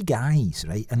there's three guys,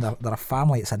 right, and they're a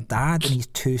family. It's a dad and his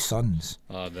two sons.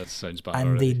 Oh, that sounds bad and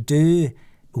already. they do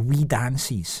wee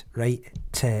dances, right,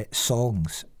 to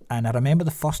songs. And I remember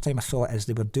the first time I saw it is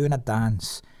they were doing a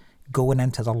dance going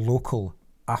into their local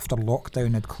after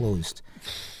lockdown had closed,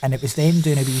 and it was them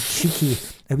doing a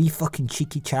wee fucking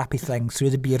cheeky chappy thing through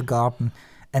the beer garden,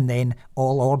 and then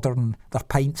all ordering their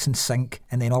pints in sync,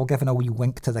 and then all giving a wee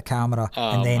wink to the camera,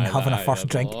 and then having a first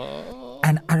drink.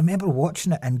 And I remember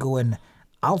watching it and going,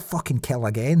 I'll fucking kill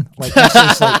again. Like, this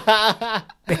is like,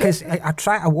 because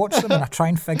I watch them and I try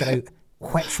and figure out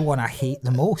which one I hate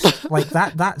the most. Like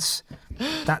that's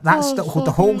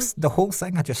the whole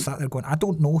thing. I just sat there going, I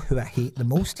don't know who I hate the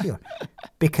most here,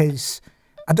 because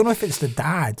I don't know if it's the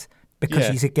dad because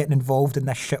he's getting involved in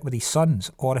this shit with his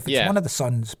sons, or if it's one of the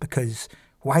sons because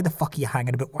why the fuck are you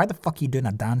hanging about? Why the fuck are you doing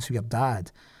a dance with your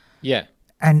dad? Yeah.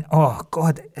 And oh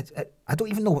God, I don't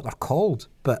even know what they're called,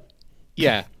 but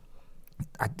I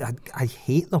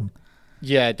hate them.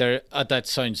 Yeah, they're that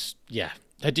sounds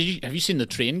Have you seen the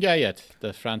train guy yet?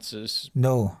 The Francis?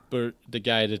 No. The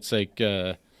guy that's like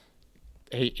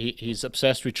he's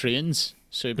obsessed with trains.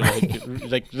 So he'd be like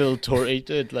like little Tory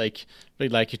dude, like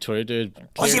a Tory dude.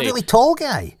 Oh, is he a really tall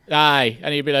guy? Aye,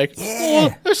 and he'd be like,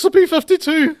 "Oh, it's the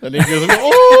B-52," and he'd go,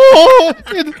 "Oh,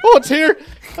 it's here!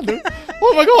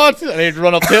 Oh my God!" And he'd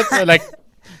run up to it, and like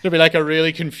there'd be like a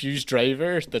really confused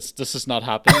driver. This is not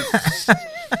happening.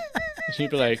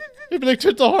 He'd be like,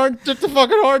 "Tip the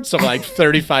fucking horn!" Some like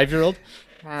 35-year-old.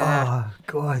 Oh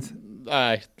God!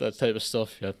 Aye, that type of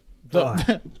stuff. Yeah.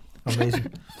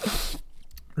 Amazing.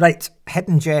 Right,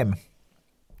 hidden gem.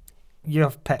 You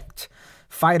have picked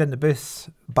Fire in the Booth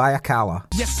by Akala.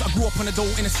 Yes, I grew up on a dole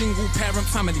in a single parent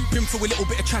family. Been through a little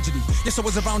bit of tragedy. Yes, I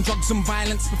was around drugs and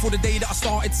violence before the day that I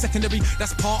started secondary.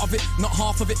 That's part of it, not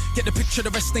half of it. Get the picture,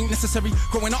 the rest ain't necessary.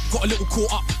 Growing up, got a little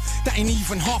caught up. That ain't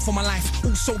even half of my life.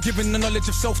 Also given the knowledge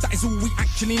of self, that is all we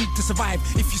actually need to survive.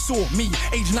 If you saw me,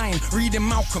 age 9, reading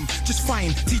Malcolm, just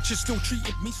fine. Teachers still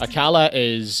treated me. Akala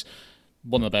is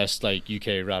one of the best like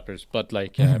UK rappers, but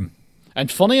like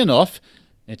and funny enough,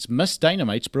 it's Miss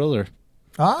Dynamite's brother.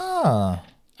 Ah.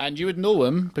 And you would know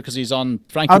him because he's on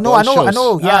Frankie Boy's shows. I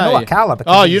know Akala.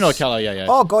 Oh, you know Akala, yeah.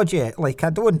 Oh God, yeah. Like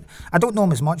I don't know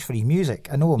him as much for his music.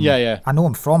 I know him. Yeah. I know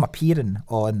him from appearing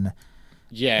on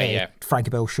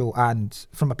Frankie Boy's show and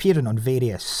from appearing on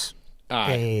various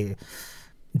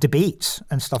debates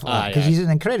and stuff like that. Because he's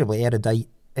an incredibly erudite,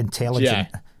 intelligent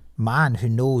man who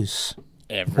knows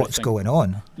everything. What's going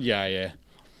on. Yeah.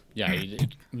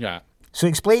 So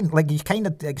explain, like you kind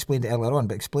of explained it earlier on,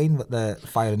 but explain what the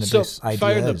Fire in the Booth idea is.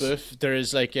 Fire in the Booth, there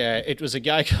is like it was a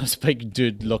guy called big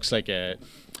dude, looks like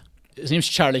his name's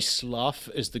Charlie Slough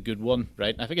is the good one,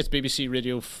 right? I think it's BBC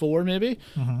Radio 4 maybe,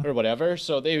 or whatever.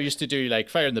 So they used to do like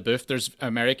Fire in the Booth. There's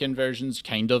American versions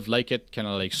kind of like it, kind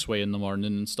of like Sway in the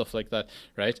Morning and stuff like that,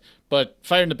 right? But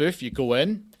Fire in the Booth, you go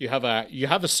in, you have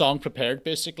a song prepared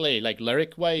basically, like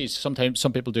lyric wise. Sometimes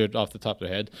some people do it off the top of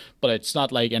their head, but it's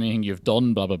not like anything you've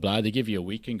done, blah blah blah. They give you a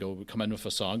week and come in with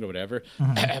a song or whatever.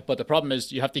 But the problem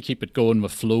is you have to keep it going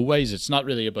with flow wise. It's not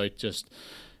really about just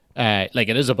like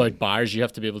it is about bars. You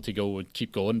have to be able to go and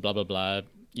keep going, blah blah blah.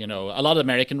 You know, a lot of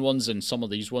American ones and some of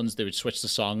these ones, they would switch the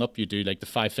song up. You do like the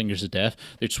 5 Fingers of Death.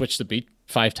 They'd switch the beat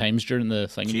 5 times during the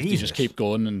thing. You just keep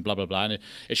going and blah blah blah. And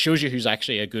it shows you who's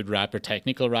actually a good rapper,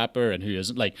 technical rapper, and who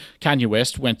isn't. Like Kanye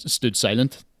West stood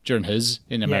silent during his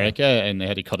in America, and they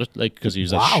had to cut it like because he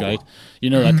was a Wow. shite, you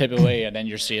know, that type of way. And then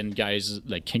you're seeing guys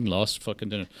like King Lost fucking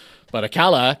doing it, but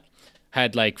Akala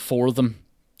had like 4 of them.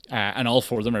 And all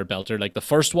 4 of them are belter. Like the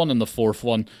first one and the 4th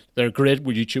one, they're great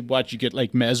with YouTube watch. You get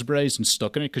like mesmerized and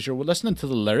stuck in it because you're listening to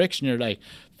the lyrics and you're like,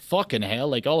 fucking hell,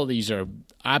 like all of these are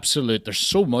absolute. There's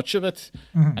so much of it,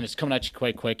 and it's coming at you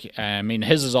quite quick. I mean,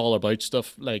 his is all about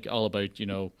stuff, like all about, you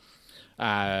know,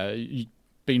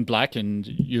 being black and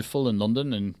youthful in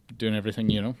London and doing everything,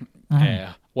 you know,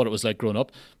 what it was like growing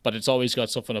up. But it's always got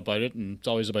something about it, and it's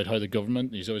always about how the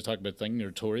government, he's always talking about things,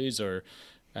 or Tories, or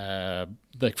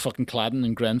like fucking Claddon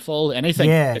and Grenfell, anything.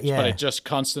 But it just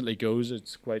constantly goes.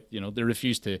 It's quite, you know, they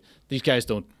refuse to, these guys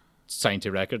don't sign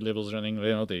to record labels or anything, you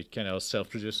know, they kind of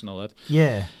self-produce and all that.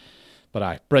 Yeah.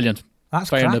 But brilliant. That's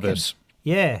Fire in the cracking. Boots.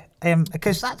 Yeah,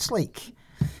 because that's like,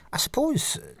 I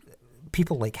suppose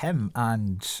people like him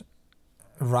and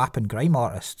rap and grime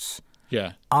artists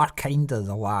Yeah. are kind of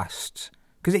the last,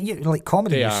 because like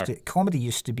comedy They used are. to, comedy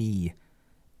used to be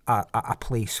a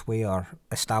place where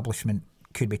establishment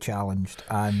could be challenged,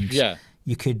 and Yeah.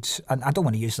 you could, and I don't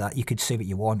want to use that, you could say what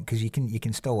you want, because you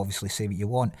can still obviously say what you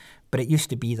want, but it used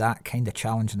to be that kind of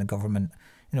challenge in the government,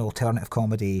 you know, alternative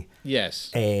comedy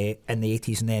Yes. in the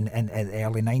 80s and then in the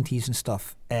early 90s and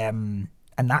stuff, and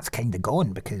that's kind of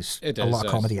gone because It a is, lot of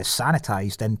yes. comedy is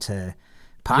sanitized into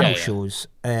panel Yeah. shows,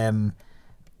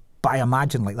 but I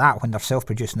imagine like that when they're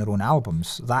self-producing their own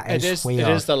albums, that is where It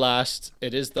is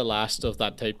the last of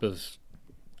that type of.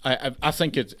 I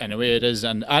think it anyway. It is,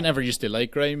 and I never used to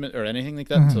like grime or anything like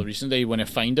that Mm-hmm. until recently when I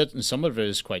find it, and some of it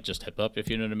is quite just hip hop,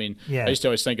 if you know what I mean. Yeah. I used to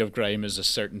always think of grime as a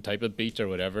certain type of beat or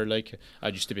whatever. Like I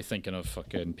used to be thinking of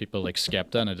fucking people like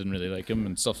Skepta, and I didn't really like him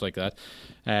and stuff like that.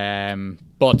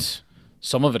 But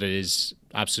some of it is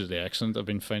absolutely excellent. I've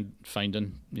been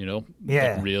finding, you know,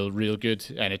 Yeah. like real good,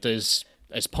 and it is.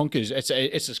 It's punk it's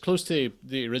as close to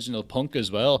the original punk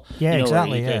as well. Yeah, you know,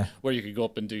 exactly, where you could go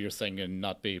up and do your thing and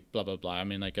not be blah blah blah. I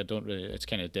mean, like I don't really. It's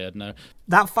kind of dead now.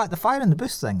 the fire in the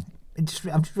booth thing. I've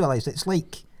just realised it's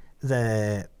like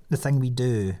the thing we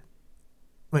do.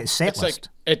 Well, it's set It's list.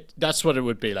 like it. That's what it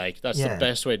would be like. That's Yeah. the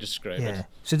best way to describe Yeah. it.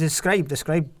 So describe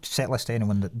setlist to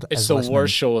anyone that It's is the listening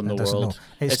worst show in that the doesn't world.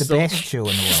 know. It's the best show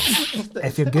in the world.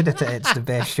 If you're good at it, it's the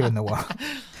best show in the world.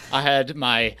 I had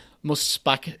my most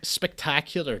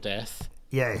spectacular death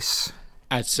Yes.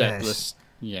 at Setlist.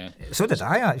 Yeah. So did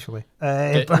I actually.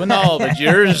 Well, no, but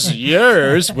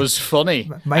yours was funny,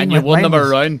 Mine and you was- won them mine was-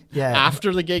 around yeah.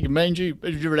 after the gig. Mind you,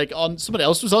 you were like on. Somebody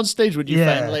else was on stage when you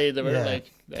Yeah, finally. They were yeah.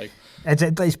 like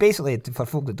It's basically, for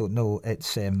folk that don't know,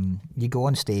 it's you go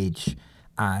on stage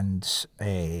and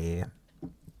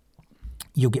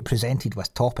you'll get presented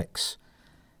with topics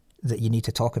that you need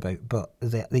to talk about, but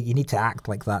that you need to act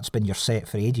like that's been your set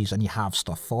for ages and you have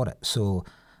stuff for it. So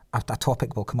a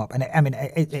topic will come up, and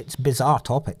it's bizarre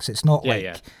topics. It's not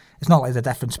it's not like the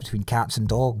difference between cats and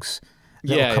dogs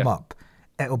that'll come up.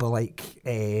 It'll be like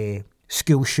a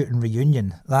school shooting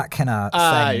reunion, that kind of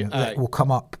thing that will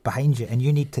come up behind you, and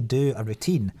you need to do a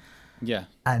routine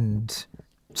and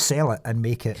sell it and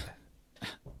make it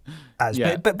as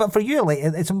but for you, like,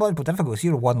 it's more difficult because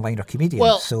you're a one-liner comedian.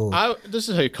 Well, so this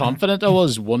is how confident I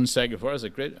was 1 second before. I was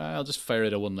like, great, I'll just fire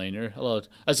out a one-liner.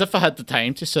 As if I had the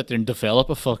time to sit there and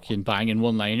develop a fucking banging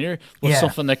one-liner with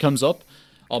something that comes up.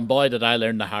 And boy, did I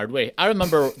learn the hard way. I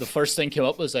remember the first thing came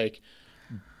up was like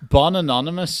Bon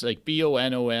Anonymous, like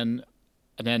BONON,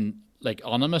 and then like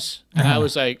Anonymous. And I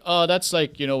was like, oh, that's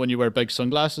like, you know, when you wear big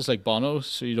sunglasses like Bono,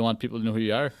 so you don't want people to know who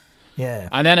you are. yeah.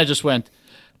 And then I just went,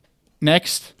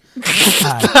 next.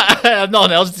 I have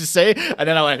nothing else to say. And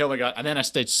then I went, oh my God. And then I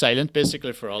stayed silent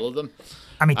basically for all of them.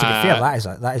 I mean, to be fair,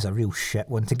 that is a real shit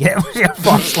one to get with your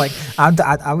first. Like,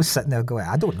 I was sitting there going,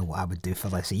 I don't know what I would do for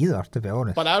this either, to be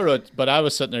honest. But I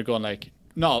was sitting there going like,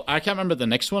 no, I can't remember the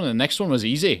next one. And the next one was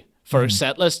easy for a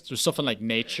set list. There's something like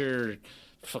nature,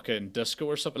 fucking disco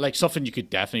or something, like something you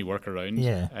could definitely work around.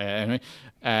 Yeah. Anyway,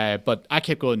 but I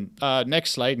kept going,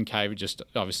 next slide, and Kai would just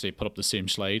obviously put up the same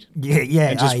slide. Yeah,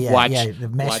 And just watch, the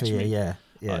mess watch with you, me. yeah.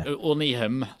 Only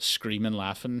him screaming,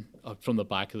 laughing from the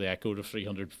back of the Echo to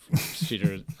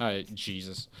 300-seater.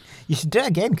 Jesus. You should do it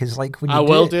again, because like when you I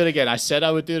will do it again. I said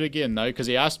I would do it again now because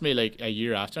he asked me like a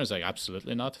year after. I was like,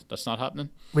 absolutely not. That's not happening.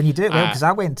 When you do it, because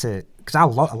I went to, because I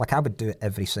would do it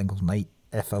every single night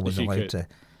if I was If you allowed could. to,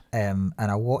 and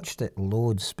I watched it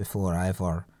loads before I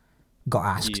ever got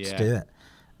asked to do it,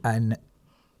 and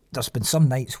there's been some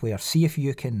nights where see if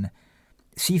you can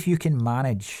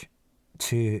manage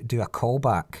to do a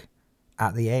callback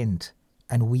at the end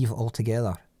and weave it all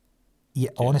together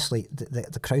honestly,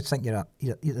 the crowd think you're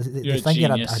You're they a think you're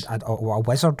genius. a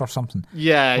wizard or something.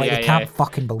 Yeah, Like yeah, they can't yeah.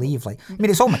 fucking believe. Like, I mean,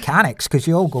 it's all mechanics because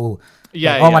you all go.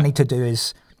 Yeah, like, all I yeah. need to do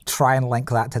is try and link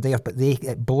that to theirs, but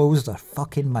it blows their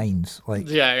fucking minds. Like,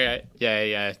 Yeah.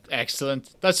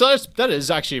 Excellent. That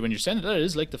is actually, when you're saying it, that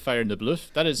is like the Fire and the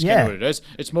Bluff. That is kind Yeah. of what it is.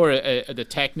 It's more the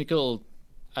technical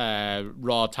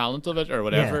raw talent of it or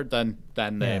whatever than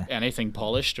Yeah. anything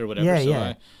polished or whatever. Yeah, so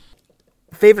yeah.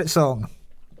 Favorite song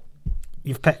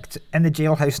you've picked? In the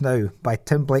Jailhouse Now by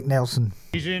Tim Blake Nelson.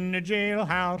 He's in the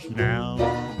jailhouse now.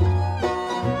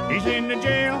 He's in the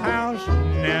jailhouse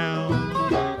now.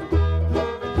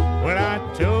 Well,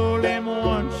 I told him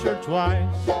once or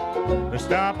twice to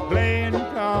stop playing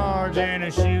cards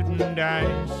and shooting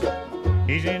dice.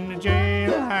 He's in the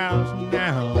jailhouse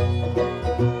now.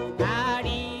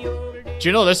 Do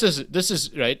you know this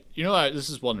is right? You know this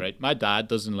is one, right? My dad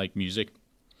doesn't like music.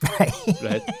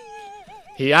 Right?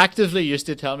 He actively used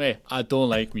to tell me I don't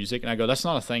like music, and I go, that's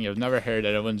not a thing. I've never heard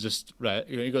anyone just right.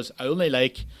 He goes, I only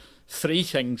like 3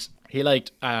 things. He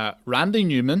liked Randy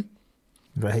Newman.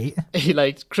 Right. He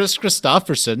liked Chris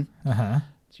Christopherson, Uh-huh.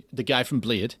 the guy from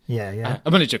Blade. Yeah.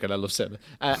 I'm only joking. I love saying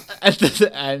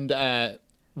it. And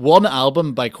one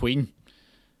album by Queen,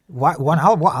 What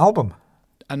album?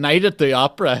 A Night at the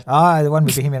Opera. Ah, the one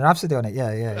with Bohemian Rhapsody on it.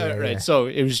 Yeah. Right. So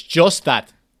it was just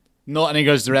that. No, and he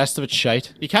goes, the rest of it's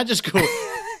shite. You can't just go,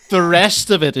 the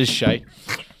rest of it is shite.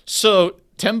 So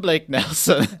Tim Blake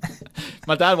Nelson,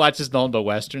 my dad watches nothing but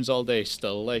westerns all day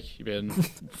still, like, you've been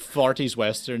 40s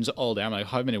westerns all day. I'm like,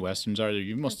 how many westerns are there?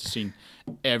 You must have seen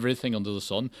everything under the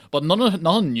sun. But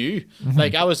none new.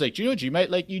 Like, I was like, do you might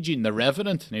like Eugene the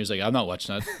Revenant? And he was like, I'm not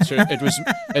watching that. So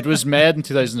it was made in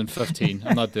 2015.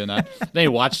 I'm not doing that. Then he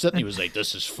watched it and he was like,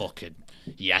 this is fucking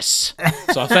yes.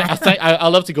 So I think I'll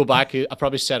love to go back. I'll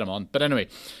probably set him on. But anyway,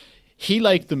 he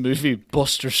liked the movie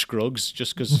Buster Scruggs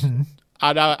just because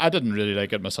I didn't really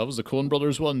like it myself. It was the Coen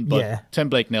Brothers one, but Yeah. Tim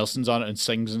Blake Nelson's on it and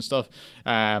sings and stuff.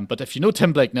 But if you know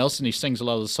Tim Blake Nelson, he sings a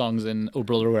lot of the songs in Oh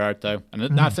Brother Where Art Thou,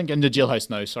 and I think In the Jailhouse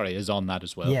Now, is on that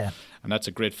as well. Yeah. And that's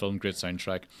a great film, great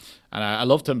soundtrack. And I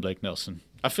love Tim Blake Nelson.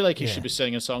 I feel like he should be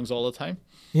singing songs all the time.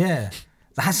 Yeah.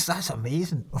 That's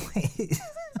amazing.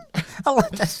 I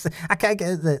love this. I can't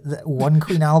get the one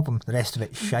Queen album. The rest of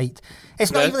it shite.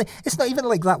 It's not even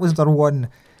like that was their one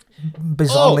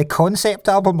bizarrely concept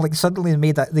album. Like suddenly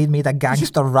they made a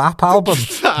gangster rap album.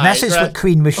 And this is what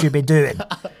Queen should be doing.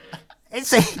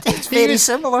 It's very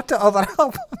similar to other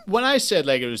albums. When I said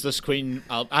like it was this Queen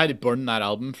album, I had to burn that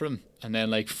album from him, and then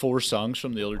like 4 songs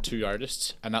from the other 2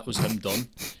 artists, and that was him done.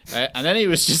 And then he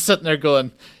was just sitting there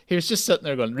going.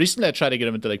 Recently, I tried to get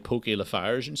him into like Pokey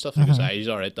LaFarge and stuff. And he goes, he's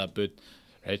all right, that boot.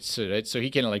 Right, so he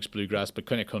kind of likes bluegrass, but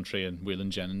kind of country and Waylon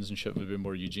Jennings and shit, maybe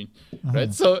more Eugene.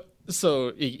 Right, so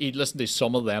he listened to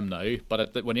some of them now,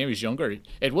 but when he was younger,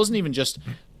 it wasn't even just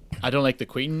I don't like the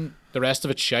Queen. The rest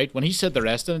of it's shite. When he said the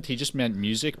rest of it, he just meant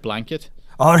music blanket.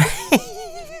 All right.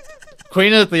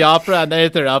 Queen at the Opera, and Night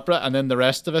at the Opera, and then the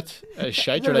rest of it is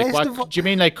shite. You're like, what? Do you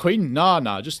mean like Queen?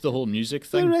 No, just the whole music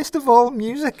thing. The rest of all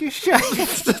music is shite.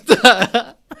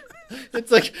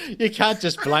 It's like you can't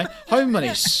just blank. How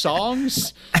many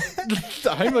songs?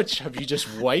 How much have you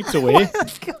just wiped away?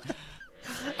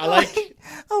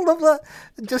 I love that.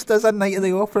 Just as A Night of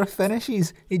the Opera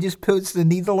finishes, he just puts the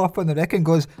needle up on the record and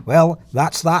goes, "Well,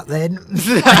 that's that then."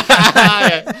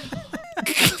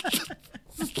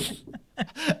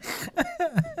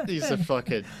 He's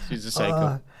a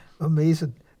psycho.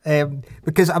 Amazing.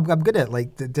 Because I'm good at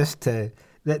like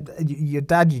your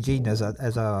dad Eugene is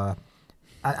an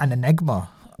enigma.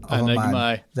 Of a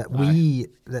man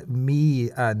that me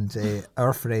and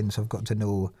our friends have got to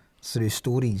know through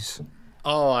stories.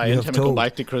 Oh, I had him go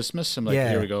back to Christmas. I'm like,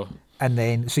 here we go. And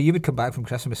then, so you would come back from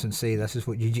Christmas and say, this is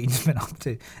what Eugene's been up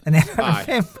to. And then I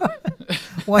remember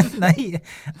one night,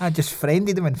 I just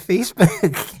friended him on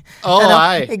Facebook. Oh,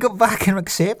 aye. He got back and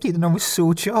accepted, and I was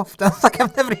so chuffed. I was like,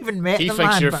 I've never even met him. He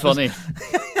thinks you're funny.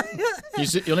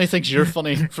 He only thinks you're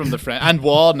funny from the friend. And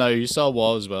Wah now, you saw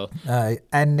Wah as well.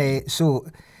 And so,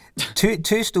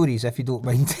 two stories, if you don't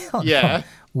mind telling. Yeah.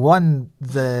 One,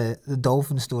 the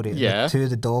dolphin story. Yeah. 2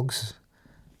 of the dogs.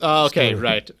 Oh, okay, story.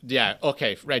 right. Yeah,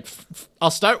 okay, right.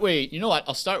 I'll start with, you know what?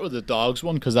 I'll start with the dogs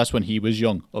one because that's when he was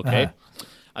young, okay?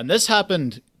 And this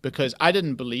happened because I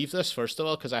didn't believe this, first of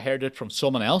all, because I heard it from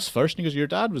someone else first. And he goes, your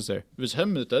dad was there. It was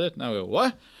him that did it. And I go,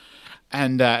 what?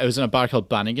 And it was in a bar called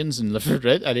Bannigan's in Lifford,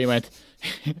 right? And he went,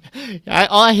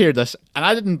 I hear this. And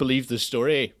I didn't believe the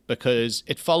story because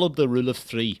it followed the rule of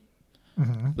 3.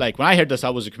 Like, when I heard this,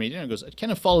 I was a comedian. I goes, it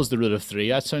kind of follows the rule of 3.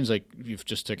 That sounds like you've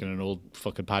just taken an old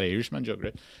fucking Paddy Irishman joke,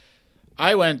 right?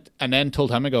 I went and then told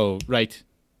him, I go, right,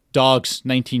 Dogs,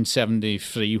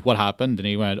 1973, what happened? And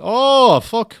he went, oh,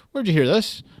 fuck, where'd you hear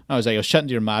this? I was like, I was chatting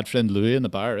to your mad friend Louis in the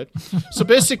bar, right? So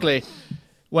basically,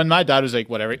 when my dad was like,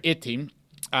 whatever, 18,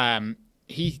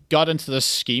 he got into this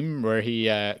scheme where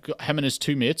him and his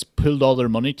two mates pulled all their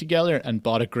money together and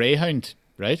bought a greyhound,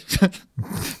 right?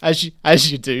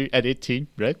 as you do at 18,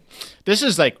 right? This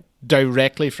is like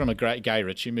directly from a Guy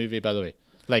Ritchie movie, by the way.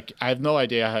 Like, I have no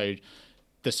idea how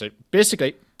this...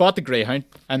 Basically, bought the greyhound,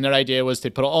 and their idea was they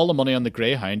put all the money on the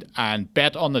greyhound and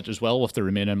bet on it as well with the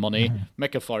remaining money,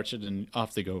 make a fortune, and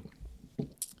off they go.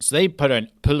 So they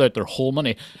pulled out their whole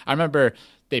money. I remember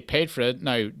they paid for it.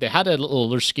 Now, they had a little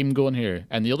other scheme going here,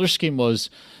 and the other scheme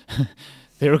was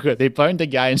they found a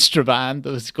guy in Strabane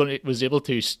that was able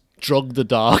to drug the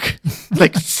dog,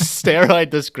 like steroid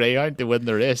this greyhound to win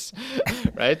the race,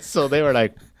 right? So they were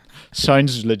like,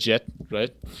 sounds legit,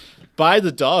 right? Buy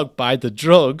the dog, buy the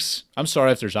drugs. I'm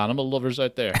sorry if there's animal lovers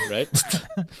out there, right?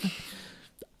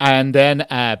 And then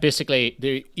basically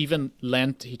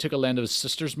he took a lend of his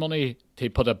sister's money to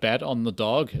put a bet on the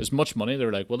dog, as much money. They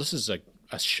were like, well, this is a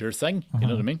sure thing. You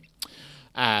know what I mean?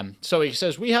 So he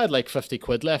says, we had like 50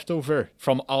 quid left over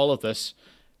from all of this,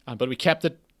 but we kept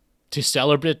it to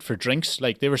celebrate for drinks.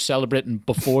 Like, they were celebrating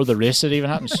before the race had even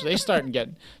happened. So they started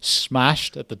getting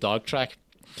smashed at the dog track.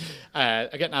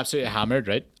 Getting absolutely hammered,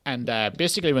 right? And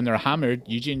basically when they're hammered,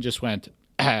 Eugene just went,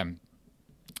 I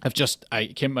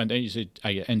came and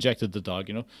I injected the dog,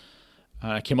 you know.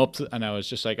 I came up and I was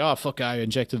just like, oh, fuck, I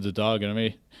injected the dog, you know what I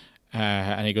mean?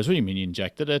 And he goes, what do you mean you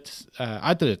injected it?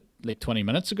 I did it like 20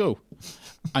 minutes ago.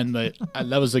 And that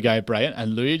was the guy, Brian.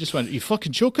 And Louis just went, you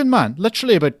fucking joking, man?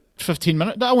 Literally about 15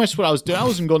 minutes. That was what I was doing. I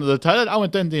wasn't going to the toilet. I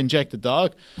went down to inject the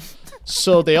dog.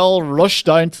 So they all rushed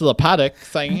down to the paddock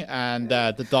thing, and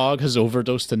the dog has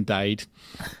overdosed and died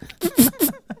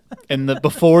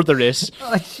before the race.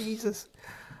 Oh, Jesus!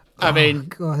 I mean,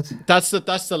 God. That's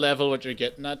the level what you're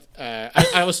getting at.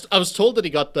 I was told that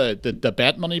he got the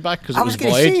bet money back because it was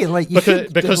void,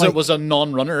 because it was a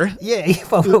non-runner. Yeah, yeah.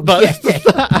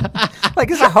 Like,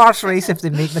 it's a horse race if they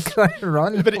make the car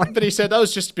run. But he said that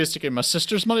was just basically my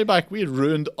sister's money back. We had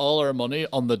ruined all our money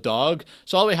on the dog,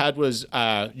 so all we had was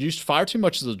used far too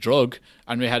much of the drug,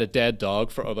 and we had a dead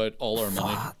dog for about all our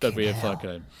money that we had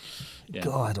fucking. Yeah.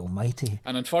 God Almighty!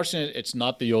 And unfortunately, it's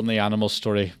not the only animal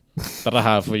story that I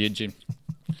have for you, Jim.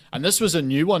 And this was a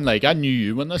new one. Like, I knew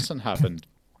you when this one happened.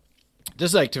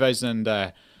 This is like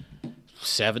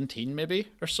 2017 maybe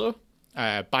or so.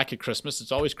 Back at Christmas.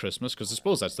 It's always Christmas because I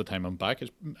suppose that's the time I'm back.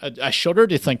 I shudder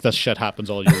to think this shit happens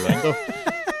all year round though.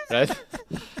 Right?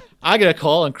 I get a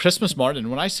call on Christmas morning.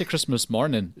 When I say Christmas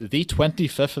morning, the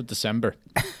 25th of December.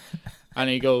 And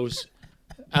he goes,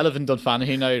 I live in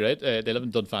Dunfanaghy now, right? They live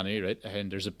in Dunfanaghy, right?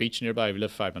 And there's a beach nearby. We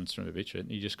live 5 minutes from the beach, right?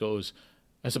 And he just goes,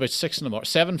 it's about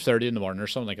 7:30 in the morning or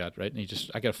something like that, right? And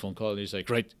I get a phone call and he's like,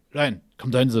 right, Ryan, come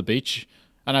down to the beach.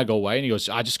 And I go, why? And he goes,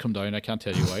 I just come down. I can't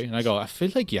tell you why. And I go, I feel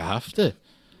like you have to.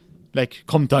 Like,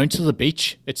 come down to the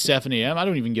beach. It's 7 a.m. I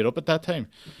don't even get up at that time.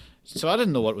 So I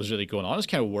didn't know what was really going on. I was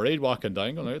kind of worried walking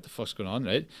down, going, what the fuck's going on,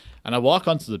 right? And I walk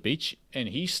onto the beach and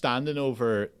he's standing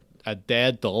over a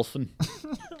dead dolphin.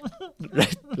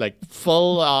 Right? Like,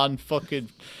 full on fucking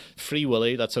Free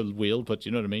Willy. That's a whale, but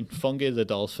you know what I mean? Fungi the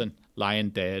dolphin, lying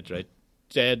dead, right?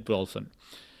 Dead dolphin.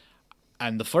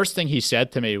 And the first thing he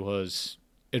said to me was,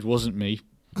 it wasn't me.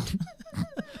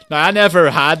 Now, I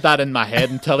never had that in my head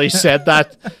until he said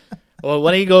that. Well,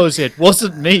 when he goes, it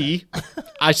wasn't me,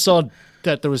 I saw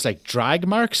that there was like drag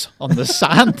marks on the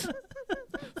sand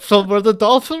from where the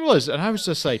dolphin was, and I was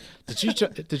just like,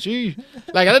 did you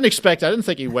like, I didn't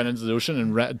think he went into the ocean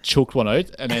and choked one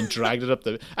out and then dragged it up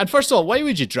and first of all, why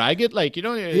would you drag it? Like, you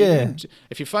know,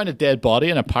 if you find a dead body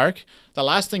in a park, the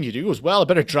last thing you do is, well, I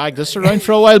better drag this around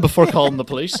for a while before calling the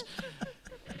police.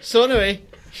 So anyway,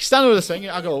 he's standing with this thing.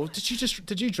 I go,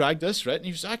 did you drag this, right? And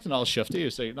he was acting all shifty. He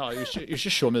was like, no, he was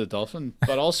just showing me the dolphin.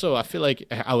 But also, I feel like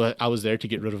I was there to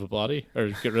get rid of a body or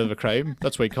get rid of a crime.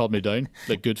 That's why he called me down,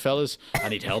 like Goodfellas. I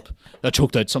need help. I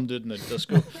choked out some dude in the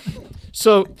disco.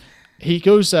 So he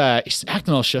goes, he's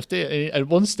acting all shifty. At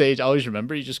one stage, I always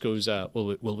remember, he just goes,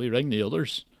 will we ring the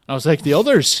others? I was like, the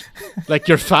others? Like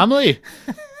your family?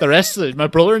 The rest of my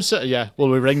brother and sister? Yeah, will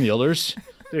we ring the others?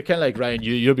 They're kind of like, Ryan,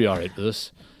 you'll be all right with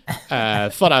this.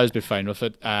 Thought I would be fine with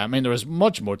it. I mean, there was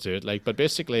much more to it, like, but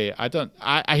basically,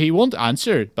 he won't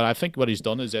answer. But I think what he's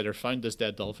done is either found this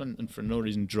dead dolphin and for no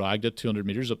reason dragged it 200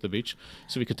 meters up the beach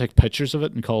so we could take pictures of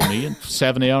it and call me at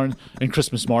 7 a.m. in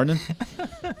Christmas morning.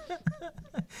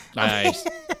 Nice.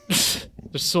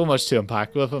 There's so much to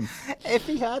unpack with him. If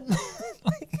he hadn't,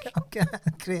 like,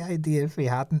 Great idea if we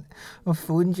hadn't. I've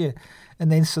phoned you,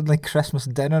 and then suddenly Christmas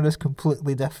dinner is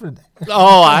completely different.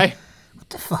 Oh, aye. What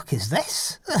the fuck is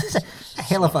this? A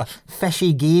hell of a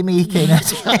fishy, gamey kind of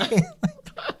thing.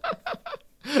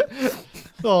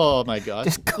 Oh my god!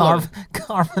 Just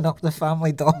carving up the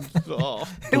family dog. Oh,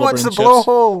 Who wants the chips.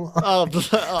 blowhole?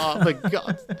 Oh my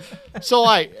god! So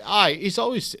he's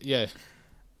always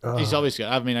he's always good.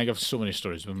 I mean, I got so many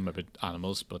stories with him about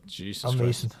animals, but Jesus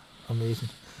Christ. Amazing.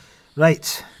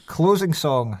 Right, closing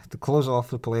song to close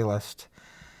off the playlist.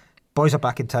 Boys Are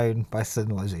Back in Town by Thin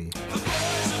Lizzy.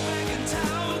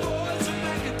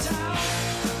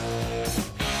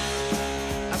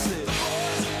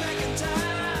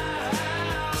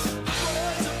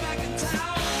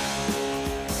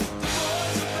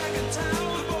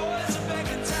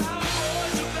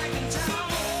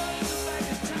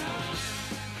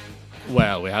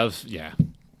 Well, we have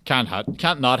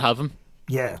can't not have him.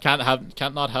 Yeah.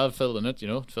 Can't not have Phil in it.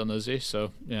 Phil Lizzy.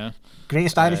 So yeah.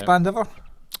 Greatest Irish band ever?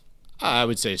 I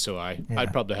would say so.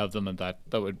 I'd probably have them in that.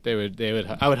 I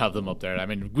would have them up there. I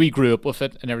mean, we grew up with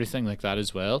it and everything like that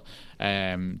as well.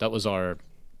 That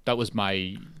was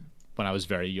my when I was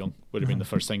very young. Would have been the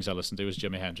first things I listened to was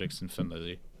Jimi Hendrix and Thin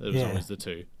Lizzy. It was always the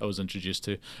two I was introduced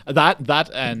to. That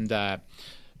and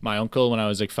my uncle, when I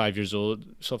was like 5 years old,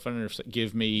 something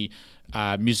gave me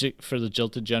Music for the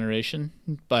Jilted Generation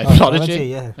by Prodigy.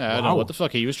 Yeah. I don't know what the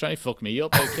fuck he was trying to fuck me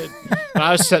up, that kid. When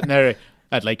I was sitting there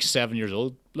at like 7 years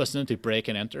old, listening to Break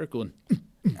and Enter, going.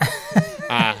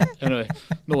 Anyway,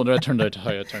 no wonder it turned out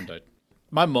how it turned out.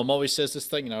 My mum always says this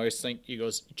thing, and I always think, he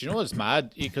goes, do you know what's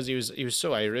mad? Because he was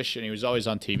so Irish and he was always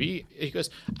on TV. He goes,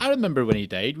 I remember when he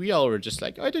died, we all were just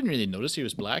like, I didn't really notice he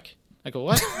was black. I go,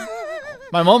 what?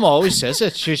 My mum always says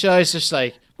it. She's always just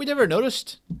like, we never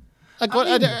noticed. Like,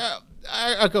 what?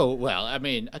 I go, well, I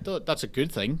mean, I thought that's a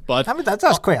good thing, but I mean,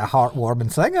 that's quite a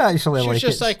heartwarming thing, actually. She was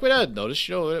just like, we didn't notice,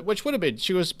 which would have been.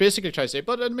 She was basically trying to say,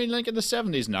 but I mean, like in the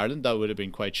 70s in Ireland, that would have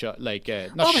been quite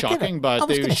not shocking, but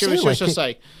she was just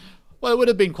like, well, it would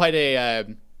have been quite a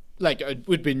it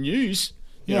would be news.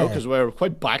 You know, because we're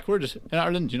quite backward in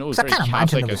Ireland. It was very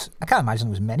Catholic. I can't imagine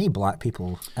there was many black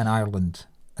people in Ireland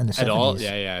in the 70s. At all,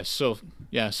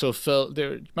 yeah. So Phil,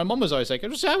 my mum was always like,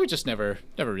 we just never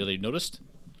really noticed.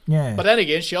 Yeah. But then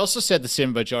again, she also said the same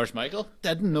about George Michael.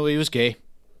 Didn't know he was gay.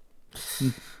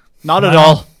 Not at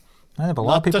all. I know, but a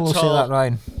lot of people will say that,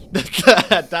 Ryan.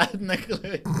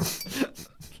 Technically.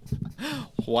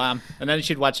 Wham. And then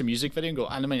she'd watch a music video and go,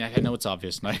 I mean, I know it's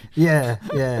obvious now. Yeah.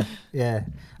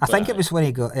 I think it was when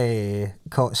he got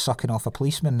caught sucking off a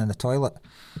policeman in the toilet.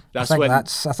 I think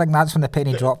that's when the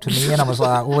penny dropped to me, and I was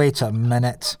like, wait a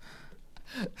minute.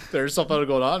 There's something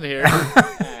going on here.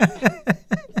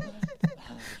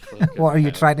 What are you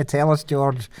trying to tell us,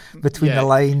 George, between the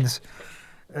lines?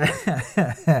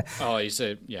 Oh, you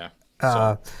said, yeah.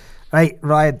 Right,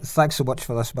 Ryan, thanks so much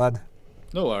for this, man.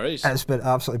 No worries. It's been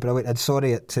absolutely brilliant. And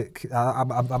sorry it took.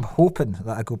 I'm hoping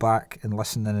that I go back and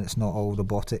listen and it's not all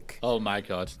robotic. Oh my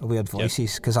god. Weird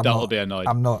voices, because be annoyed.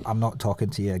 I'm not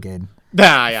talking to you again. For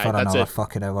that's another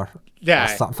fucking hour. Yeah.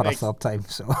 For a third time.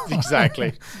 So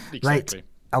Exactly. Right.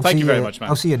 Thank you very much, man.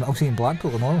 I'll see you in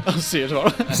Blackpool tomorrow. I'll see you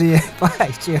tomorrow. See you.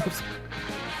 Bye. Cheers.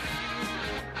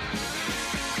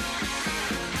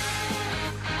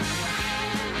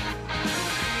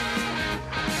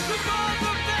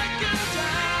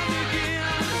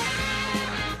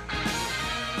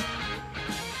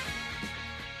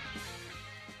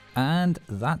 And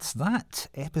that's that.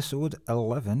 Episode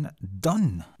 11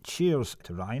 done. Cheers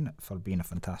to Ryan for being a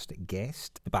fantastic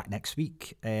guest. Be back next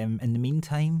week. In the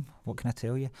meantime, what can I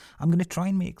tell you? I'm going to try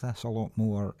and make this a lot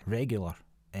more regular.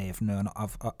 From now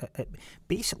on,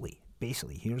 basically,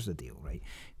 here's the deal, right?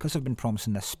 Because I've been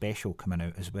promising this special coming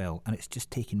out as well, and it's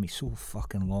just taken me so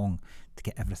fucking long to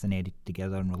get everything edited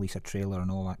together and release a trailer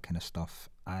and all that kind of stuff.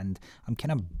 And I'm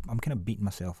kind of beating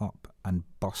myself up and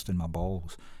busting my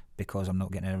balls because I'm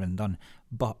not getting everything done.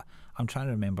 But I'm trying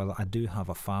to remember that I do have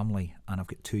a family and I've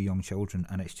got 2 young children,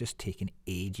 and it's just taken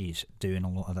ages doing a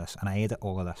lot of this, and I edit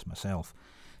all of this myself.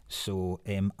 So,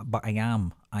 but I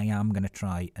am going to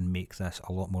try and make this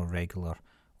a lot more regular,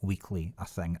 weekly, I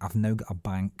think. I've now got a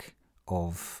bank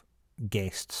of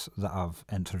guests that I've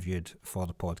interviewed for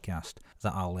the podcast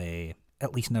that I'll...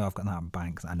 at least now I've got that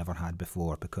bank that I never had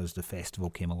before, because the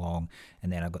festival came along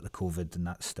and then I got the COVID and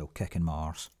that's still kicking my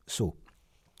arse. So,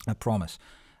 I promise,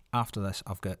 after this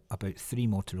I've got about 3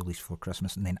 more to release for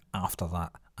Christmas, and then after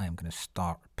that I am going to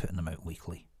start putting them out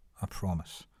weekly. I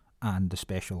promise. And the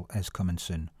special is coming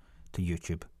soon to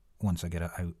YouTube once I get it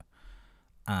out.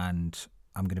 And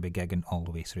I'm going to be gigging all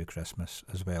the way through Christmas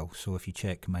as well. So if you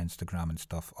check my Instagram and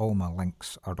stuff, all my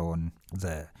links are on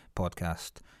the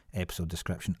podcast episode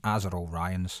description, as are all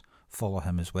Ryan's. Follow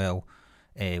him as well.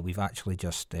 I've actually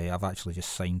just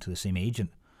signed to the same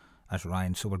agent as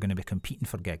Ryan, so we're going to be competing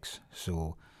for gigs.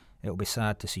 So it'll be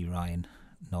sad to see Ryan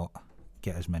not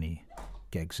get as many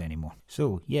gigs anymore.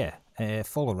 So yeah,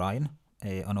 follow Ryan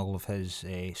on all of his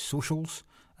socials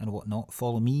and whatnot.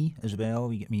 Follow me as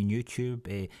well. You get me on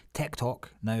YouTube,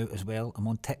 TikTok now as well. I'm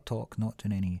on TikTok, not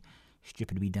doing any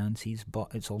stupid wee dances, but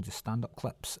it's all just stand-up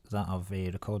clips that I've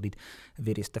recorded at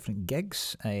various different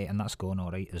gigs, and that's going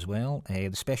all right as well. The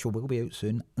special will be out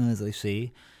soon, as I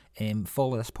say.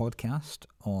 Follow this podcast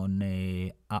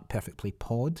on at Perfect Play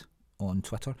Pod on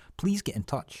Twitter. Please get in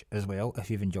touch as well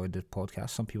if you've enjoyed the podcast.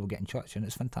 Some people get in touch and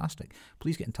it's fantastic.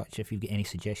 Please get in touch if you've got any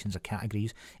suggestions or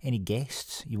categories, any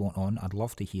guests you want on. I'd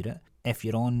love to hear it. If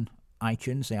you're on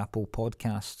iTunes, the Apple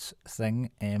Podcasts thing,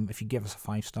 if you give us a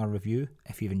 5-star review,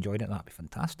 if you've enjoyed it, that'd be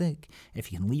fantastic.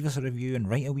 If you can leave us a review and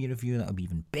write a wee review, that'll be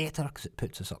even better, because it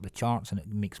puts us up the charts and it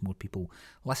makes more people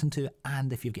listen to it.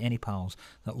 And if you've got any pals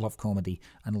that love comedy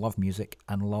and love music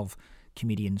and love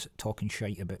comedians talking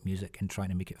shite about music and trying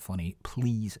to make it funny,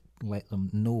 please let them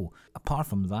know. Apart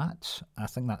from that, I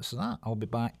think that's that. I'll be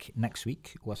back next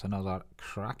week with another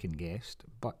cracking guest,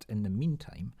 but in the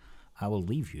meantime, I will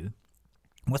leave you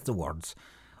with the words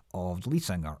of the lead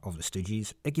singer of the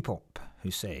Stooges, Iggy Pop,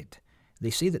 who said, "They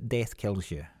say that death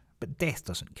kills you, but death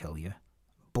doesn't kill you.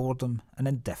 Boredom and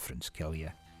indifference kill you."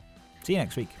 See you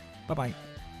next week. Bye-bye.